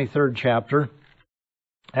 the 23rd chapter,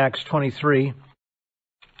 Acts 23.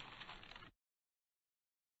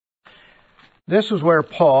 This is where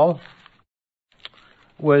Paul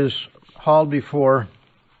was hauled before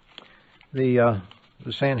the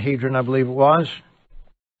Sanhedrin, I believe it was,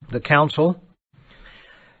 the council.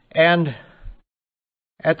 And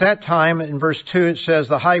at that time, in verse 2, it says,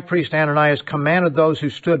 the high priest Ananias commanded those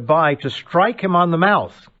who stood by to strike him on the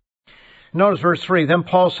mouth. Notice verse 3, then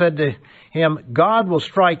Paul said to him, God will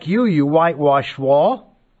strike you, you whitewashed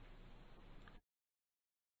wall.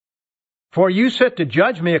 For you sit to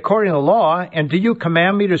judge me according to the law, and do you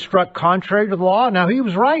command me to strike contrary to the law? Now he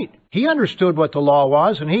was right. He understood what the law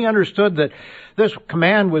was, and he understood that this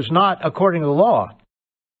command was not according to the law.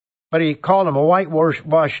 But he called him a whitewashed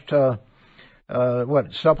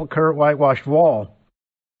sepulcher, whitewashed wall.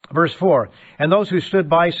 Verse 4, and those who stood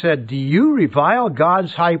by said, do you revile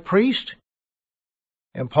God's high priest?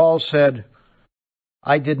 And Paul said,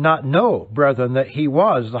 I did not know, brethren, that he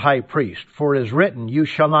was the high priest, for it is written, you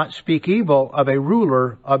shall not speak evil of a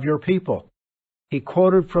ruler of your people. He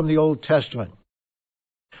quoted from the Old Testament.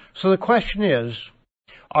 So the question is,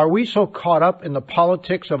 are we so caught up in the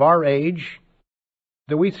politics of our age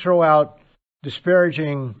that we throw out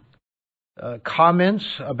disparaging comments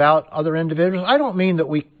about other individuals? I don't mean that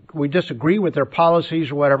we disagree with their policies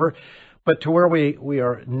or whatever, but to where we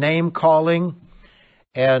are name calling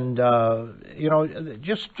and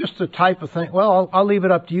just the type of thing. Well, I'll leave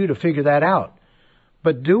it up to you to figure that out.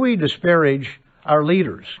 But do we disparage our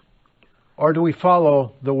leaders, or do we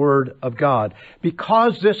follow the Word of God?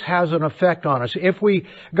 Because this has an effect on us.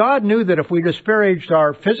 God knew that if we disparaged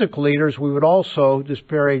our physical leaders, we would also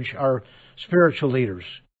disparage our spiritual leaders.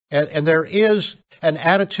 And there is an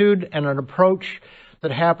attitude and an approach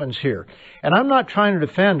that happens here. And I'm not trying to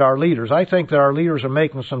defend our leaders. I think that our leaders are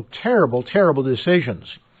making some terrible, terrible decisions.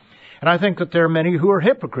 And I think that there are many who are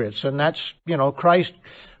hypocrites. And that's, Christ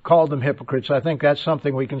called them hypocrites. I think that's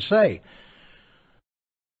something we can say.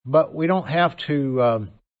 But we don't have to,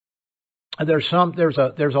 there's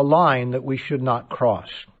a line that we should not cross.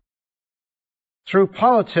 Through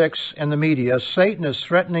politics and the media, Satan is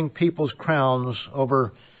threatening people's crowns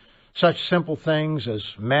over such simple things as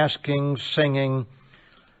masking, singing,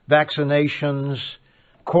 vaccinations,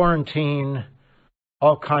 quarantine,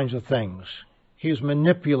 all kinds of things. He's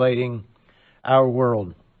manipulating our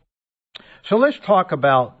world. So let's talk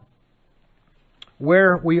about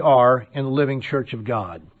where we are in the living church of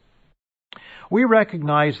God. We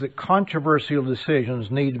recognize that controversial decisions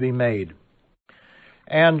need to be made.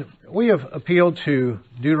 And we have appealed to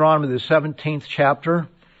Deuteronomy, the 17th chapter.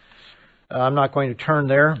 I'm not going to turn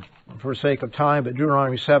there for sake of time, but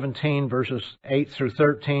Deuteronomy 17, verses 8 through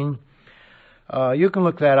 13. You can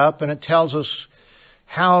look that up, and it tells us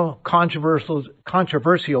how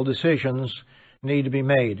controversial decisions need to be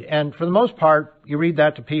made. And for the most part, you read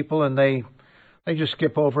that to people, and they just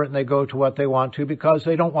skip over it, and they go to what they want to because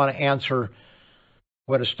they don't want to answer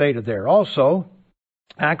what is stated there. Also,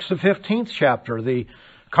 Acts the 15th chapter, the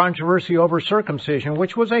controversy over circumcision,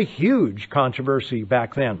 which was a huge controversy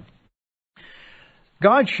back then.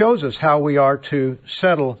 God shows us how we are to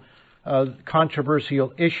settle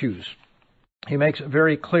controversial issues. He makes it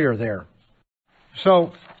very clear there.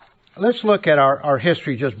 So let's look at our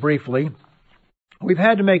history just briefly. We've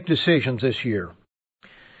had to make decisions this year.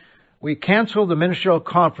 We canceled the ministerial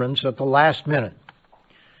conference at the last minute.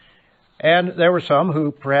 And there were some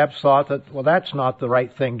who perhaps thought that, well, that's not the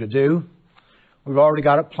right thing to do. We've already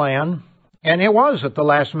got it planned. And it was at the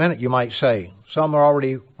last minute, you might say. Some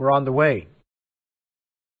were on the way.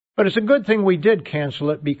 But it's a good thing we did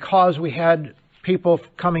cancel it because we had people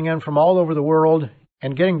coming in from all over the world,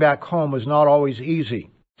 and getting back home was not always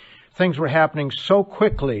easy. Things were happening so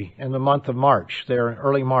quickly in the month of March, there in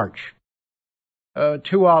early March.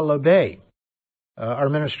 Tua Lebe, our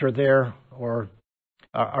minister there, or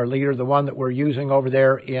our leader, the one that we're using over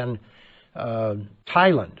there in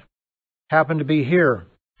Thailand, happened to be here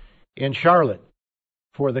in Charlotte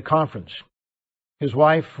for the conference. His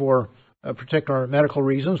wife, for particular medical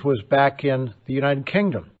reasons, was back in the United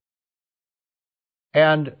Kingdom.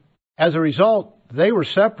 And as a result, they were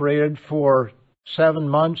separated for 7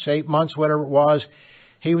 months, 8 months, whatever it was.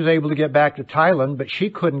 He was able to get back to Thailand, but she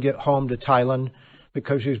couldn't get home to Thailand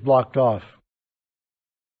because she was blocked off.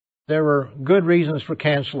 There were good reasons for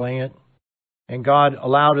canceling it, and God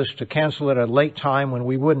allowed us to cancel it at a late time when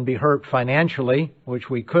we wouldn't be hurt financially, which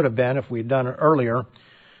we could have been if we'd done it earlier.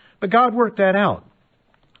 But God worked that out.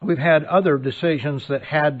 We've had other decisions that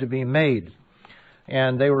had to be made,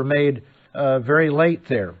 and they were made very late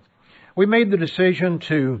there. We made the decision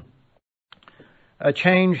to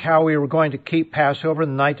change how we were going to keep Passover,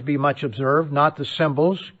 the night to be much observed, not the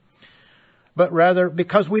symbols, but rather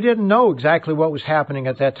because we didn't know exactly what was happening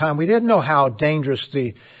at that time. We didn't know how dangerous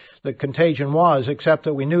the contagion was, except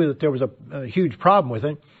that we knew that there was a huge problem with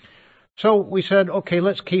it. So we said, okay,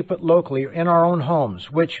 let's keep it locally in our own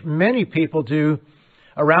homes, which many people do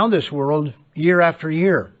around this world year after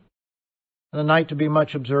year. The night to be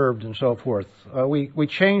much observed and so forth. We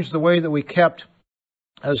changed the way that we kept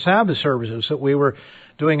Sabbath services, that we were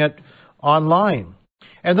doing it online.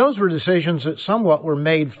 And those were decisions that somewhat were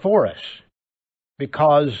made for us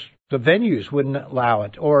because the venues wouldn't allow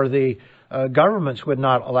it, or the governments would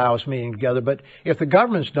not allow us meeting together. But if the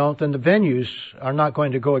governments don't, then the venues are not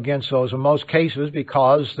going to go against those in most cases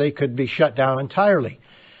because they could be shut down entirely.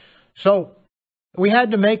 So we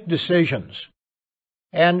had to make decisions.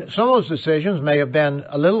 And some of those decisions may have been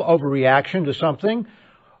a little overreaction to something,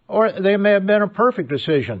 or they may have been a perfect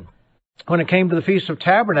decision. When it came to the Feast of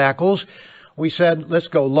Tabernacles, we said, let's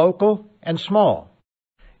go local and small.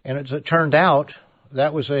 And as it turned out,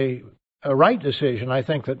 that was a right decision. I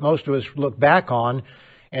think that most of us look back on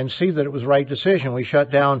and see that it was the right decision. We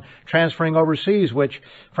shut down transferring overseas, which,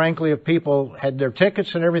 frankly, if people had their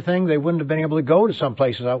tickets and everything, they wouldn't have been able to go to some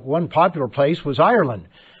places. One popular place was Ireland,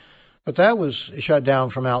 but that was shut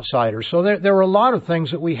down from outsiders. So there were a lot of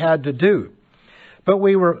things that we had to do. But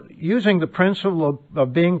we were using the principle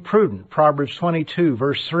of being prudent, Proverbs 22,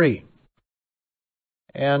 verse 3.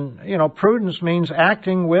 And, prudence means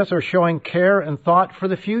acting with or showing care and thought for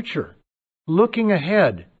the future, looking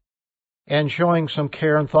ahead and showing some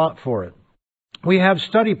care and thought for it. We have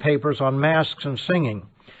study papers on masks and singing.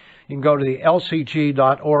 You can go to the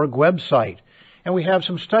lcg.org website, and we have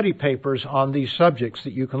some study papers on these subjects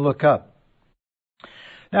that you can look up.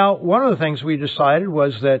 Now, one of the things we decided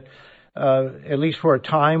was that, at least for a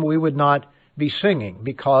time, we would not be singing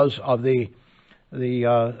because of the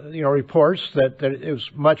reports that it was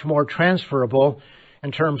much more transferable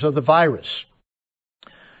in terms of the virus.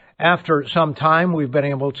 After some time, we've been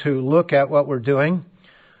able to look at what we're doing.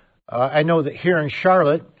 I know that here in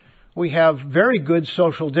Charlotte, we have very good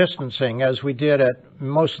social distancing, as we did at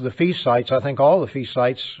most of the feast sites. I think all the feast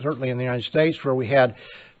sites, certainly in the United States, where we had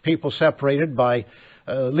people separated by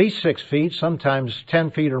at least 6 feet, sometimes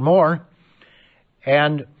 10 feet or more.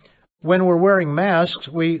 And when we're wearing masks,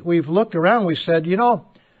 we've looked around, we said,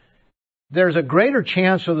 there's a greater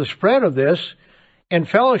chance of the spread of this in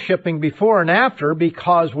fellowshipping before and after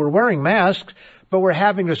because we're wearing masks, but we're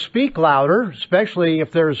having to speak louder, especially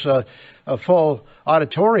if there's a full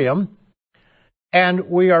auditorium. And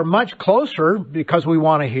we are much closer because we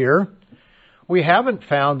want to hear. We haven't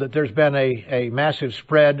found that there's been a massive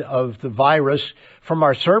spread of the virus from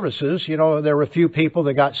our services. There were a few people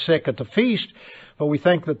that got sick at the feast, but we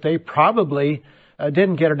think that they probably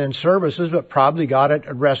didn't get it in services, but probably got it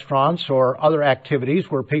at restaurants or other activities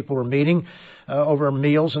where people were meeting over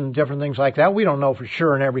meals and different things like that. We don't know for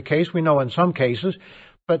sure in every case. We know in some cases.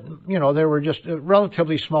 But, there were just a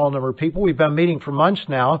relatively small number of people. We've been meeting for months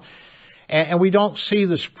now, and we don't see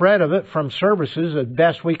the spread of it from services as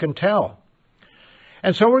best we can tell.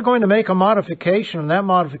 And so we're going to make a modification, and that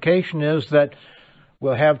modification is that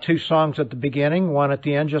we'll have 2 songs at the beginning, 1 at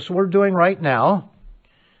the end, just as we're doing right now.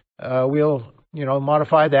 We'll,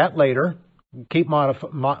 modify that later. We keep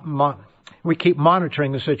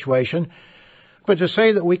monitoring the situation. But to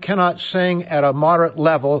say that we cannot sing at a moderate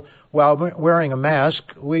level while wearing a mask,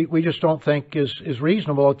 we just don't think is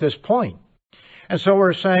reasonable at this point. And so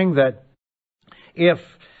we're saying that if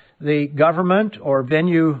the government or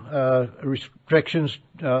venue restrictions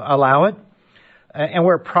allow it, and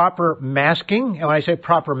we're proper masking, and when I say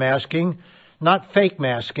proper masking, not fake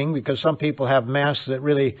masking, because some people have masks that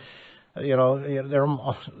really, they're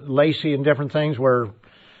lacy and different things where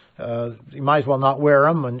you might as well not wear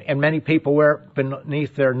them, and many people wear it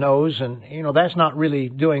beneath their nose, and that's not really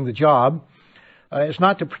doing the job. It's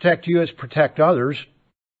not to protect you, it's to protect others.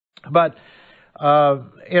 But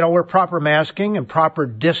we're proper masking and proper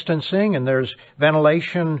distancing, and there's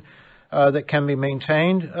ventilation that can be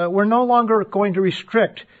maintained. We're no longer going to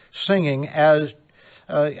restrict singing as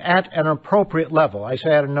at an appropriate level. I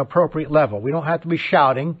say at an appropriate level. We don't have to be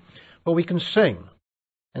shouting, but we can sing.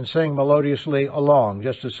 And sing melodiously along,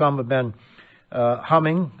 just as some have been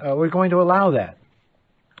humming. We're going to allow that.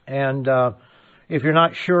 And if you're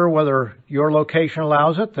not sure whether your location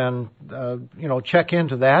allows it, then check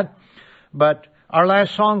into that. But our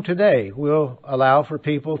last song today will allow for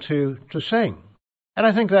people to sing. And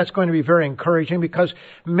I think that's going to be very encouraging because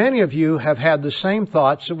many of you have had the same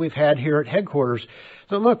thoughts that we've had here at headquarters.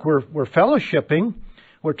 That look, we're fellowshipping,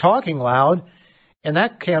 we're talking loud, and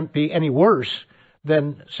that can't be any worse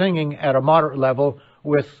than singing at a moderate level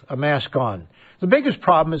with a mask on. The biggest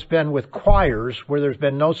problem has been with choirs where there's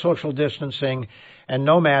been no social distancing and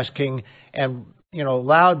no masking and,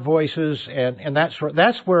 loud voices and that's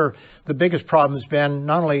where the biggest problem has been,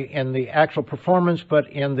 not only in the actual performance,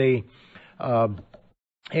 but in the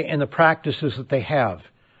practices that they have.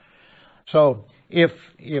 So if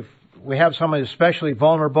we have somebody especially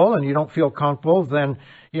vulnerable and you don't feel comfortable, then,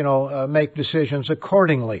 make decisions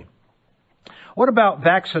accordingly. What about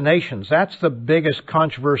vaccinations? That's the biggest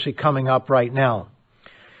controversy coming up right now.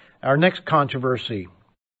 Our next controversy.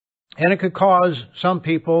 And it could cause some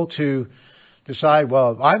people to decide,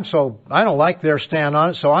 well, I don't like their stand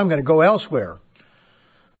on it, so I'm going to go elsewhere.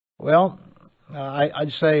 Well,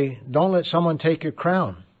 I'd say don't let someone take your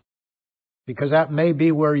crown, because that may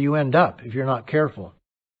be where you end up if you're not careful.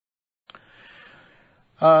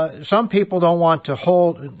 Some people don't want to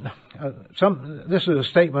this is a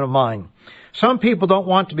statement of mine. Some people don't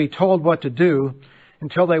want to be told what to do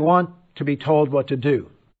until they want to be told what to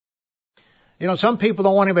do. Some people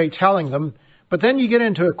don't want anybody telling them, but then you get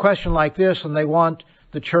into a question like this and they want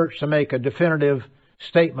the church to make a definitive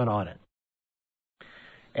statement on it.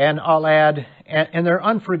 And I'll add, and they're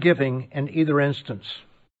unforgiving in either instance.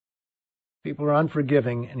 People are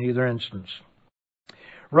unforgiving in either instance.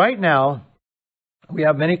 Right now, we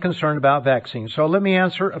have many concern about vaccines. So let me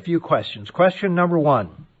answer a few questions. Question number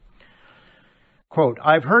 1. Quote,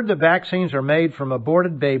 I've heard that vaccines are made from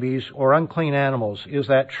aborted babies or unclean animals. Is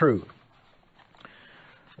that true?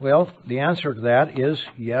 Well, the answer to that is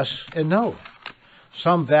yes and no.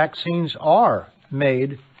 Some vaccines are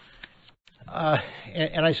made,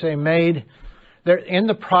 and I say made, they're in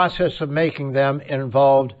the process of making them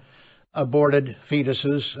involved aborted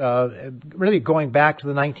fetuses, really going back to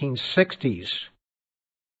the 1960s.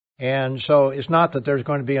 And so it's not that there's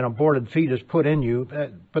going to be an aborted fetus put in you,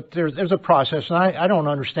 but there's a process, and I don't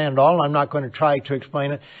understand it all, and I'm not going to try to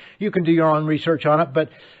explain it. You can do your own research on it, but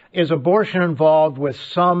is abortion involved with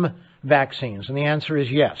some vaccines? And the answer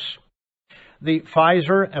is yes. The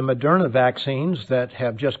Pfizer and Moderna vaccines that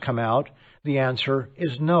have just come out, the answer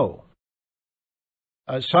is no.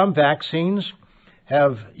 Some vaccines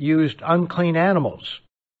have used unclean animals.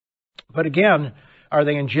 But again, are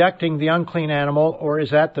they injecting the unclean animal, or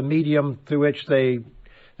is that the medium through which they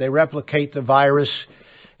replicate the virus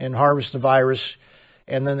and harvest the virus,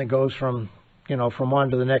 and then it goes from one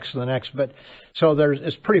to the next to the next. But so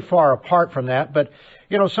it's pretty far apart from that. But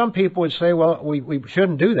some people would say, well, we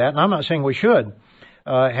shouldn't do that, and I'm not saying we should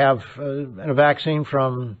have a vaccine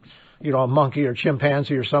from a monkey or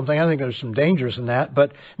chimpanzee or something. I think there's some dangers in that,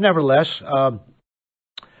 but nevertheless, at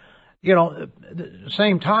the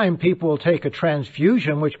same time, people will take a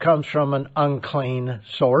transfusion which comes from an unclean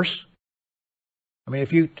source. I mean,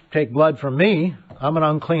 if you take blood from me, I'm an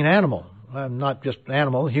unclean animal. I'm not just an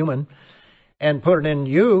animal, human, and put it in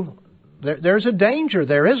you. There's a danger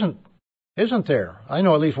there, isn't there? I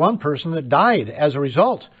know at least one person that died as a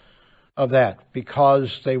result of that because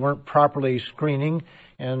they weren't properly screening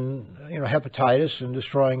and hepatitis and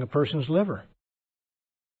destroying a person's liver.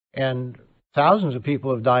 And thousands of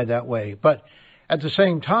people have died that way. But at the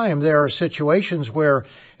same time, there are situations where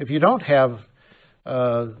if you don't have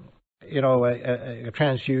a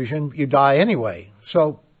transfusion, you die anyway.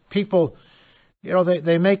 So people,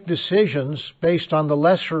 they make decisions based on the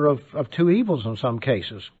lesser of two evils in some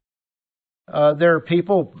cases. There are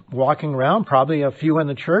people walking around, probably a few in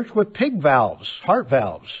the church, with pig valves, heart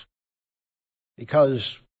valves, because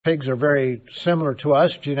pigs are very similar to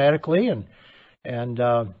us genetically and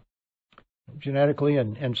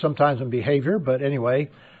sometimes in behavior. But anyway,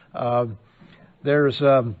 there's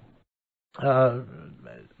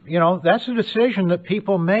that's a decision that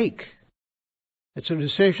people make. It's a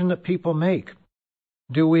decision that people make.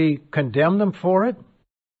 Do we condemn them for it?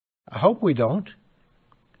 I hope we don't.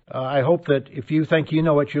 I hope that if you think you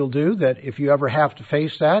know what you'll do, that if you ever have to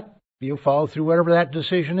face that, you'll follow through whatever that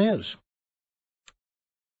decision is.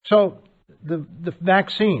 So the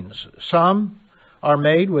vaccines, some are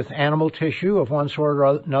made with animal tissue of one sort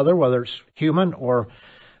or another, whether it's human or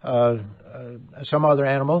some other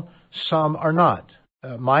animal. Some are not.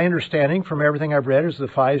 My understanding from everything I've read is the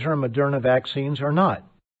Pfizer and Moderna vaccines are not.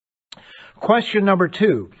 Question number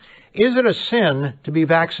 2, is it a sin to be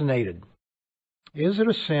vaccinated? Is it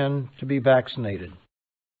a sin to be vaccinated?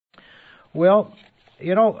 Well,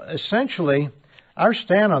 essentially, our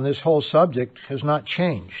stand on this whole subject has not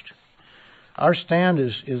changed. Our stand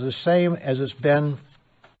is the same as it's been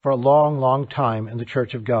for a long, long time in the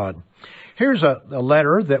Church of God. Here's a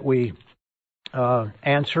letter that we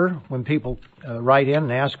answer when people write in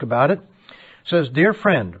and ask about it. It says, "Dear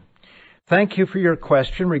friend, thank you for your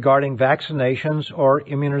question regarding vaccinations or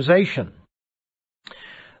immunization.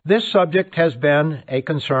 This subject has been a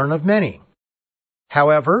concern of many.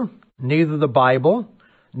 However, neither the Bible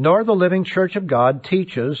nor the Living Church of God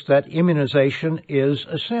teaches that immunization is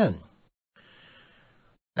a sin."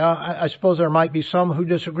 Now, I suppose there might be some who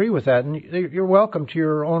disagree with that, and you're welcome to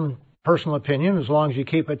your own personal opinion as long as you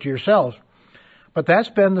keep it to yourself. But that's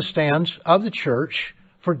been the stance of the church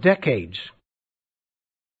for decades.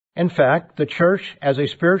 In fact, the church as a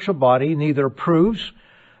spiritual body neither approves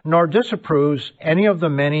nor disapproves any of the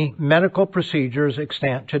many medical procedures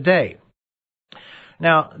extant today.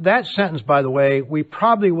 Now, that sentence, by the way, we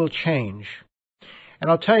probably will change. And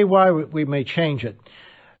I'll tell you why we may change it.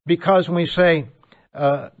 Because when we say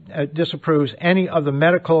disapproves any of the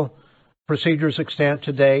medical procedures extant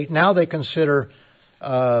today, now they consider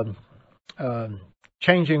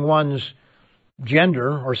changing one's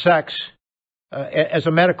gender or sex as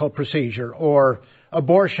a medical procedure, or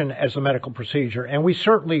abortion as a medical procedure, and we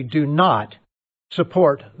certainly do not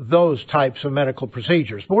support those types of medical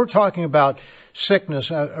procedures. But we're talking about sickness,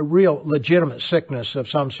 a real legitimate sickness of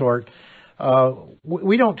some sort.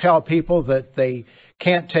 We don't tell people that they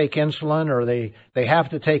can't take insulin or they have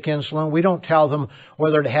to take insulin. We don't tell them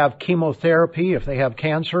whether to have chemotherapy if they have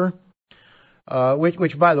cancer,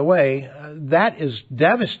 which by the way, that is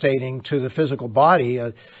devastating to the physical body,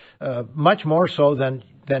 much more so than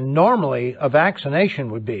normally a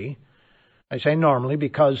vaccination would be. I say normally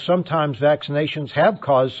because sometimes vaccinations have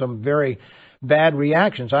caused some very bad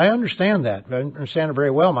reactions. I understand that. I understand it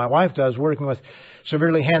very well. My wife does, working with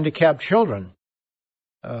severely handicapped children,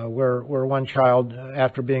 where one child,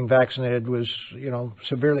 after being vaccinated, was,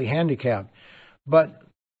 severely handicapped. But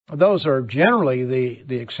those are generally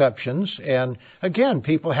the exceptions. And again,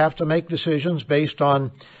 people have to make decisions based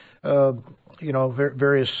on,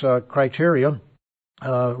 various criteria.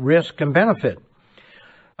 Risk and benefit.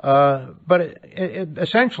 But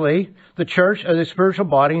essentially, the church as a spiritual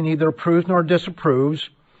body neither approves nor disapproves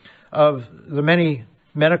of the many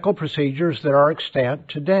medical procedures that are extant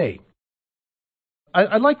today.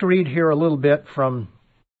 I'd like to read here a little bit from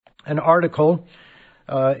an article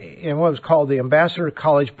in what was called the Ambassador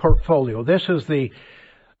College Portfolio. This is the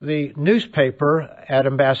newspaper at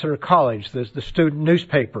Ambassador College, the student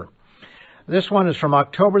newspaper. This one is from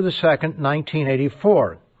October the 2nd,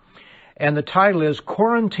 1984. and the title is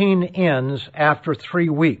Quarantine Ends After 3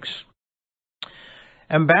 Weeks.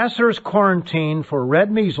 Ambassador's quarantine for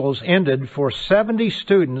red measles ended for 70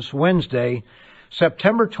 students Wednesday,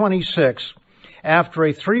 September 26, after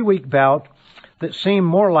a 3-week bout that seemed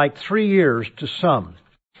more like 3 years to some.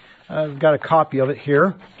 I've got a copy of it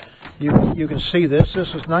here. You can see this. This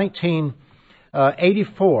is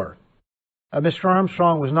 1984. Mr.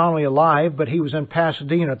 Armstrong was not only alive, but he was in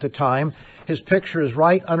Pasadena at the time. His picture is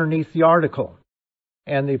right underneath the article.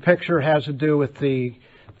 And the picture has to do with the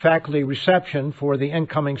faculty reception for the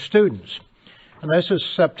incoming students. And this is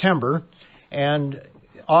September, and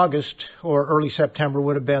August or early September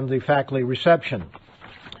would have been the faculty reception.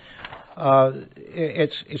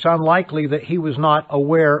 It's unlikely that he was not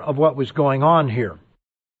aware of what was going on here.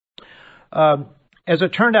 As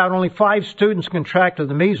it turned out, only 5 students contracted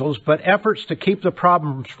the measles, but efforts to keep the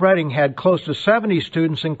problem from spreading had close to 70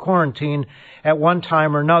 students in quarantine at one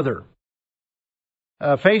time or another.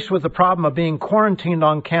 Faced with the problem of being quarantined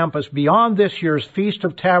on campus beyond this year's Feast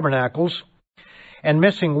of Tabernacles and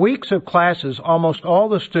missing weeks of classes, almost all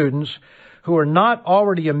the students who are not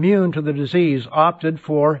already immune to the disease opted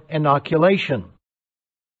for inoculation,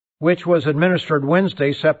 which was administered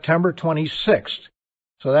Wednesday, September 26th.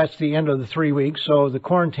 So that's the end of the 3 weeks. So the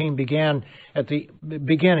quarantine began at the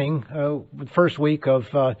beginning, the first week of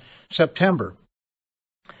September,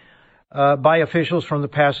 by officials from the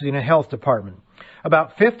Pasadena Health Department.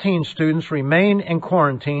 About 15 students remain in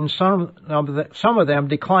quarantine, some of them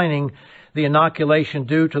declining the inoculation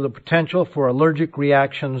due to the potential for allergic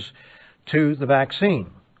reactions to the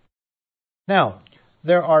vaccine. Now,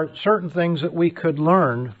 there are certain things that we could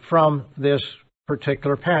learn from this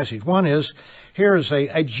particular passage. One is, here is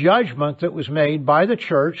a judgment that was made by the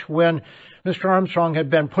church when Mr. Armstrong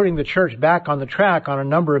had been putting the church back on the track on a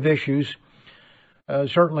number of issues.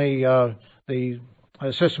 Certainly, the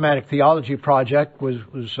systematic theology project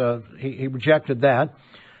he rejected that,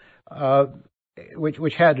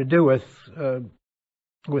 which had to do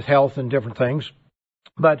with health and different things.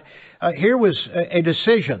 But here was a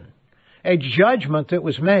decision, a judgment that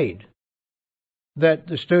was made that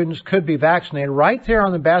the students could be vaccinated right there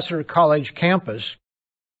on the Ambassador College campus,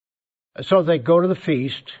 so they go to the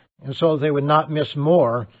feast, and so they would not miss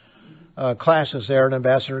more classes there at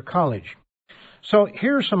Ambassador College. So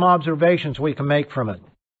here's some observations we can make from it.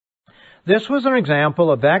 This was an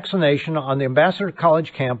example of vaccination on the Ambassador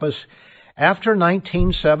College campus after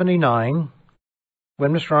 1979,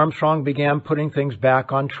 when Mr. Armstrong began putting things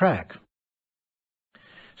back on track.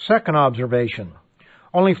 Second observation,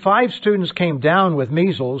 only 5 students came down with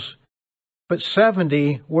measles, but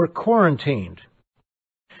 70 were quarantined.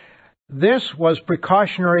 This was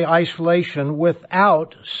precautionary isolation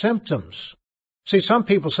without symptoms. See, some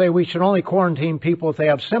people say we should only quarantine people if they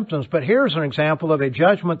have symptoms, but here's an example of a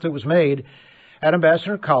judgment that was made at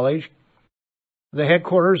Ambassador College, the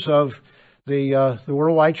headquarters of the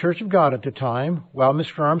Worldwide Church of God at the time, while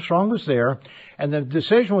Mr. Armstrong was there, and the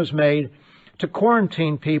decision was made to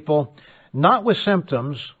quarantine people not with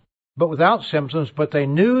symptoms, but without symptoms, but they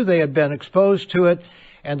knew they had been exposed to it,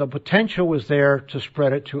 and the potential was there to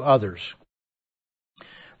spread it to others.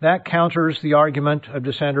 That counters the argument of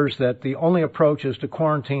dissenters that the only approach is to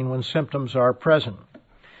quarantine when symptoms are present.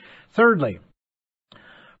 Thirdly,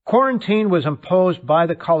 quarantine was imposed by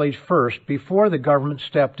the college first before the government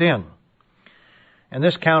stepped in. And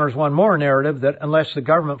this counters one more narrative that unless the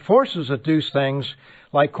government forces us to do things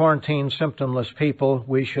like quarantine symptomless people,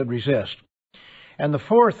 we should resist. And the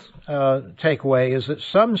fourth takeaway is that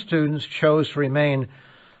some students chose to remain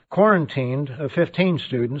quarantined, 15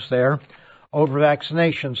 students there, over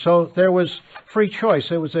vaccination. So there was free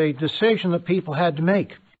choice. It was a decision that people had to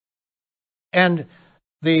make. And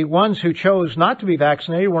the ones who chose not to be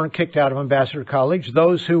vaccinated weren't kicked out of Ambassador College.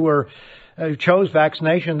 Those who chose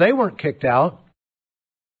vaccination, they weren't kicked out.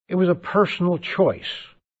 It was a personal choice,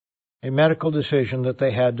 a medical decision that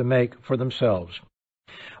they had to make for themselves.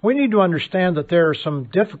 We need to understand that there are some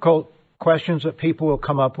difficult questions that people will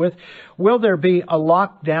come up with. Will there be a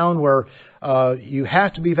lockdown where you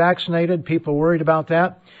have to be vaccinated? People are worried about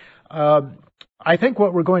that. I think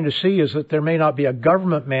what we're going to see is that there may not be a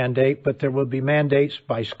government mandate, but there will be mandates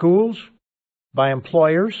by schools, by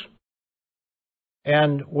employers,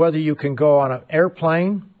 and whether you can go on an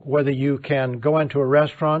airplane, whether you can go into a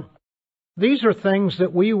restaurant. These are things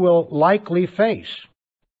that we will likely face.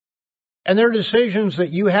 And they're decisions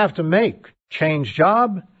that you have to make. Change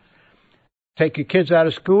job, take your kids out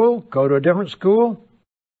of school, go to a different school,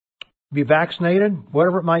 be vaccinated,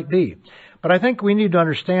 whatever it might be. But I think we need to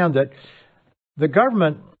understand that the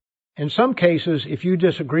government, in some cases, if you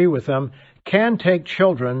disagree with them, can take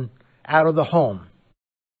children out of the home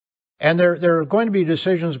And there are going to be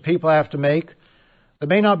decisions that people have to make. They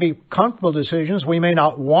may not be comfortable decisions. We may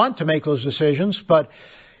not want to make those decisions, but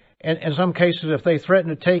in some cases, if they threaten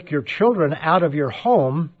to take your children out of your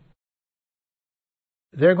home,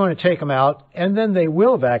 they're going to take them out, and then they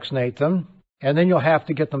will vaccinate them, and then you'll have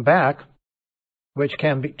to get them back, which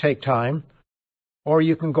can take time, or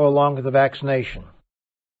you can go along with the vaccination.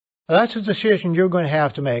 Now, that's a decision you're going to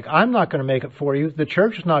have to make. I'm not going to make it for you. The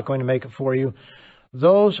church is not going to make it for you.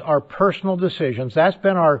 Those are personal decisions. That's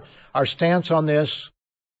been our stance on this,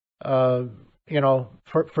 for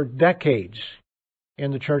decades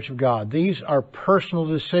in the Church of God. These are personal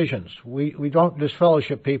decisions. We don't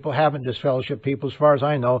disfellowship people, haven't disfellowship people as far as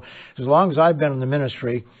I know, as long as I've been in the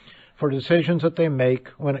ministry, for decisions that they make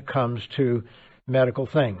when it comes to medical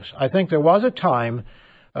things. I think there was a time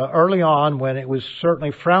early on when it was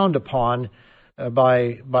certainly frowned upon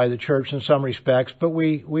by the church in some respects, but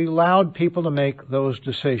we allowed people to make those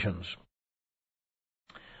decisions.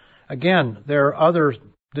 Again, there are other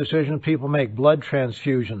decisions people make: blood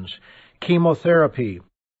transfusions, chemotherapy,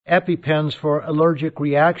 EpiPens for allergic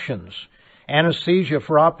reactions, anesthesia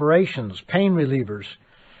for operations, pain relievers,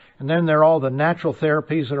 and then there are all the natural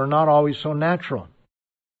therapies that are not always so natural.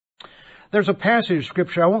 There's a passage of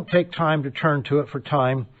Scripture, I won't take time to turn to it for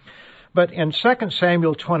time, but in 2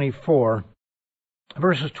 Samuel 24,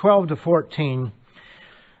 verses 12 to 14,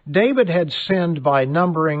 David had sinned by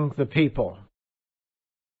numbering the people.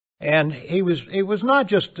 And it was not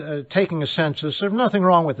just taking a census. There's nothing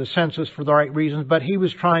wrong with the census for the right reasons, but he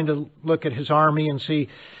was trying to look at his army and see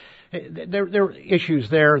there were issues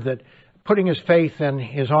there, that putting his faith in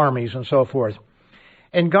his armies and so forth.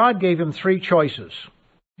 And God gave him three choices.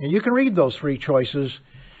 And you can read those three choices,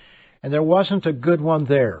 and there wasn't a good one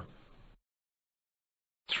there.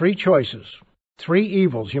 Three choices. Three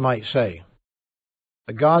evils, you might say.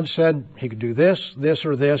 But God said he could do this, this,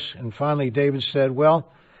 or this. And finally David said, well,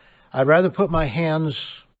 I'd rather put my hands,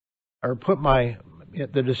 or put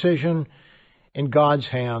the decision in God's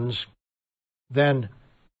hands than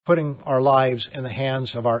putting our lives in the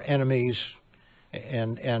hands of our enemies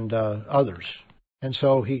and others. And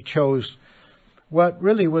so he chose what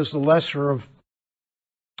really was the lesser of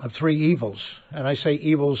three evils. And I say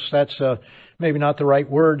evils, that's maybe not the right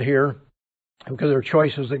word here, because they're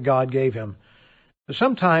choices that God gave him. But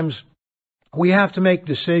sometimes we have to make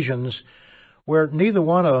decisions where neither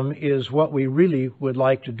one of them is what we really would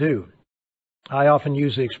like to do. I often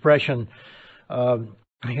use the expression,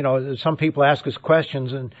 some people ask us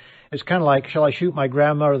questions, and it's kind of like, shall I shoot my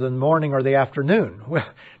grandmother in the morning or the afternoon? Well,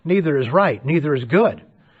 neither is right, neither is good.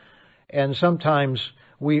 And sometimes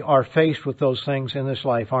we are faced with those things in this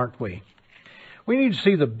life, aren't we? We need to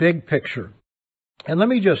see the big picture. And let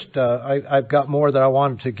me just, I've got more that I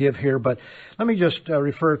wanted to give here, but let me just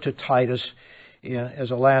refer to Titus as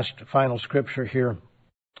a last final scripture here.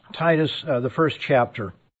 Titus, the first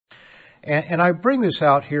chapter. And I bring this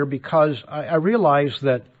out here because I realize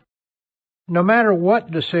that no matter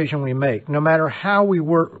what decision we make, no matter how we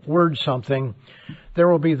word something, there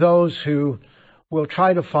will be those who will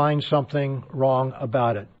try to find something wrong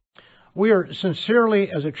about it. We are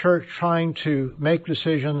sincerely, as a church, trying to make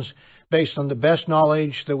decisions based on the best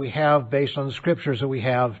knowledge that we have, based on the scriptures that we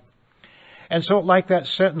have. And so, like that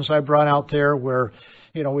sentence I brought out there where,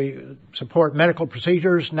 we support medical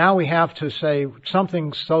procedures, now we have to say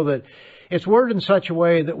something so that it's worded in such a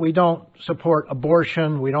way that we don't support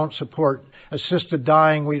abortion, we don't support assisted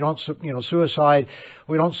dying, we don't, suicide,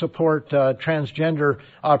 we don't support transgender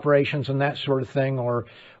operations and that sort of thing,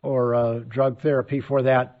 or drug therapy for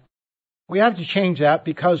that. We have to change that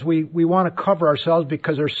because we want to cover ourselves,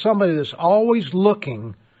 because there's somebody that's always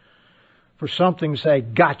looking for something to say,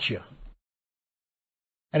 gotcha.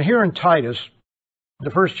 And here in Titus,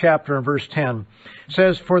 the first chapter in verse 10,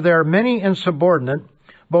 says, for there are many insubordinate,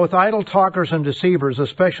 both idle talkers and deceivers,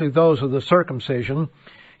 especially those of the circumcision.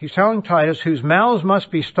 He's telling Titus, whose mouths must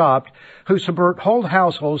be stopped, who subvert whole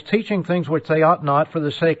households, teaching things which they ought not for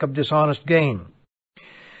the sake of dishonest gain.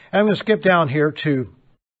 And I'm going to skip down here to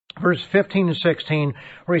verse 15 and 16,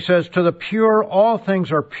 where he says, to the pure all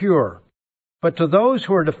things are pure, but to those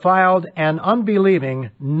who are defiled and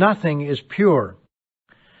unbelieving nothing is pure.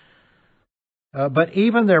 But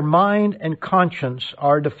even their mind and conscience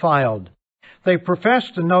are defiled. They profess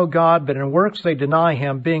to know God, but in works they deny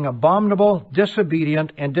Him, being abominable,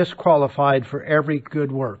 disobedient, and disqualified for every good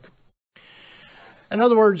work. In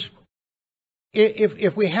other words,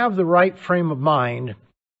 if we have the right frame of mind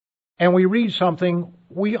and we read something,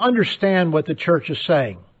 we understand what the church is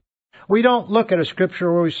saying. We don't look at a scripture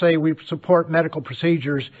where we say we support medical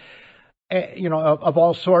procedures, of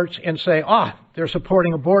all sorts, and say, they're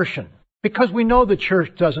supporting abortion. Because we know the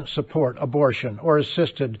church doesn't support abortion or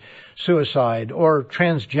assisted suicide or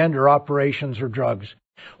transgender operations or drugs.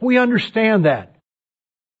 We understand that.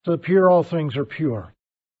 To the pure, all things are pure.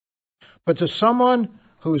 But to someone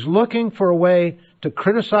who's looking for a way to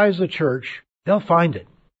criticize the church, they'll find it.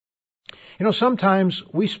 You know, sometimes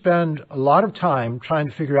we spend a lot of time trying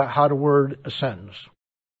to figure out how to word a sentence.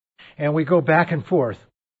 And we go back and forth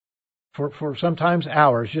for sometimes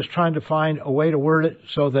hours just trying to find a way to word it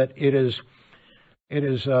so that it is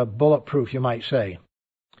bulletproof, you might say.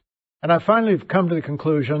 And I finally have come to the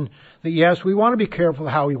conclusion that yes, we want to be careful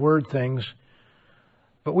how we word things,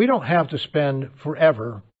 but we don't have to spend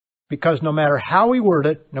forever, because no matter how we word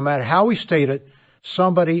it, no matter how we state it,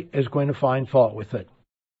 somebody is going to find fault with it.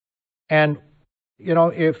 And, you know,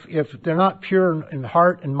 if they're not pure in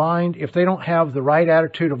heart and mind, if they don't have the right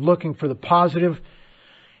attitude of looking for the positive,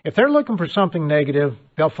 if they're looking for something negative,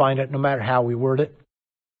 they'll find it no matter how we word it.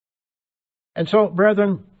 And so,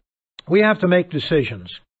 brethren, we have to make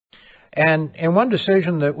decisions. And one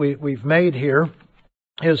decision that we've made here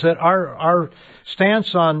is that our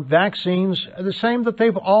stance on vaccines are the same that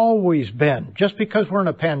they've always been. Just because we're in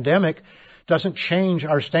a pandemic doesn't change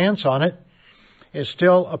our stance on it. It's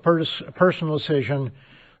still a personal decision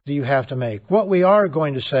that you have to make. What we are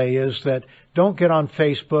going to say is that don't get on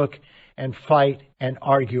Facebook and fight and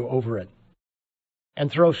argue over it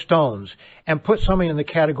and throw stones and put somebody in the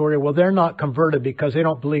category, well, they're not converted because they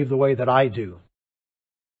don't believe the way that I do.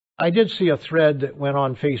 I did see a thread that went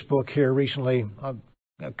on Facebook here recently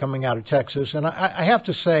coming out of Texas, and I have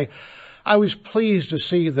to say I was pleased to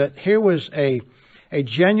see that here was a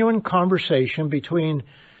genuine conversation between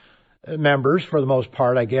members, for the most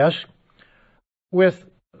part, I guess, with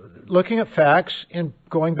looking at facts and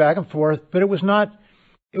going back and forth, but it was not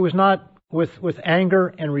with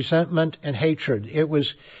anger and resentment and hatred. It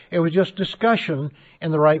was just discussion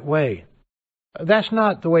in the right way. That's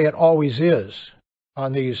not the way it always is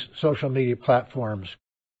on these social media platforms.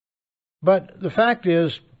 But the fact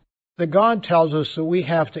is that God tells us that we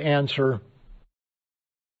have to answer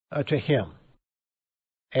to Him.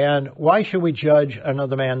 And why should we judge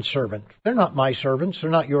another man's servant? They're not my servants. They're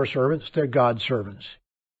not your servants. They're God's servants.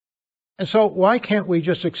 And so why can't we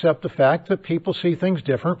just accept the fact that people see things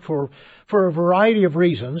different for a variety of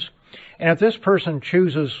reasons? And if this person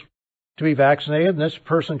chooses to be vaccinated and this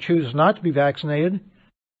person chooses not to be vaccinated,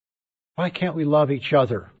 why can't we love each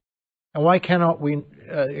other? And why cannot we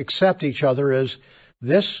accept each other as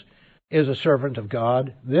this is a servant of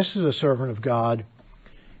God, this is a servant of God,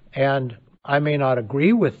 and I may not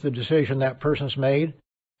agree with the decision that person's made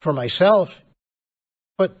for myself,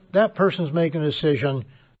 but that person's making a decision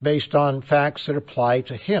based on facts that apply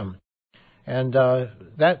to him. And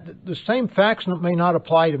that the same facts may not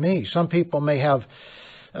apply to me. Some people may have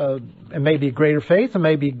it may be greater faith, it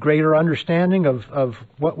may be greater understanding of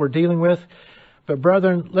what we're dealing with. But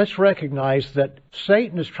brethren, let's recognize that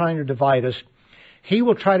Satan is trying to divide us. He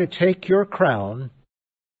will try to take your crown,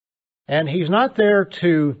 and he's not there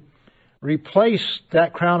to replace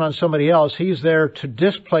that crown on somebody else. He's there to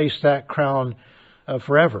displace that crown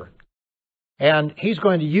forever. And he's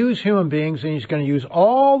going to use human beings, and he's going to use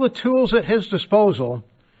all the tools at his disposal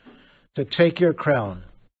to take your crown.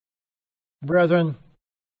 Brethren,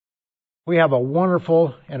 we have a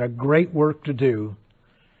wonderful and a great work to do,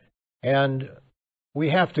 and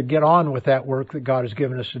we have to get on with that work that God has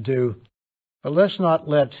given us to do. But let's not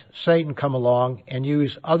let Satan come along and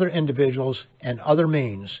use other individuals and other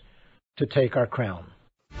means to take our crown.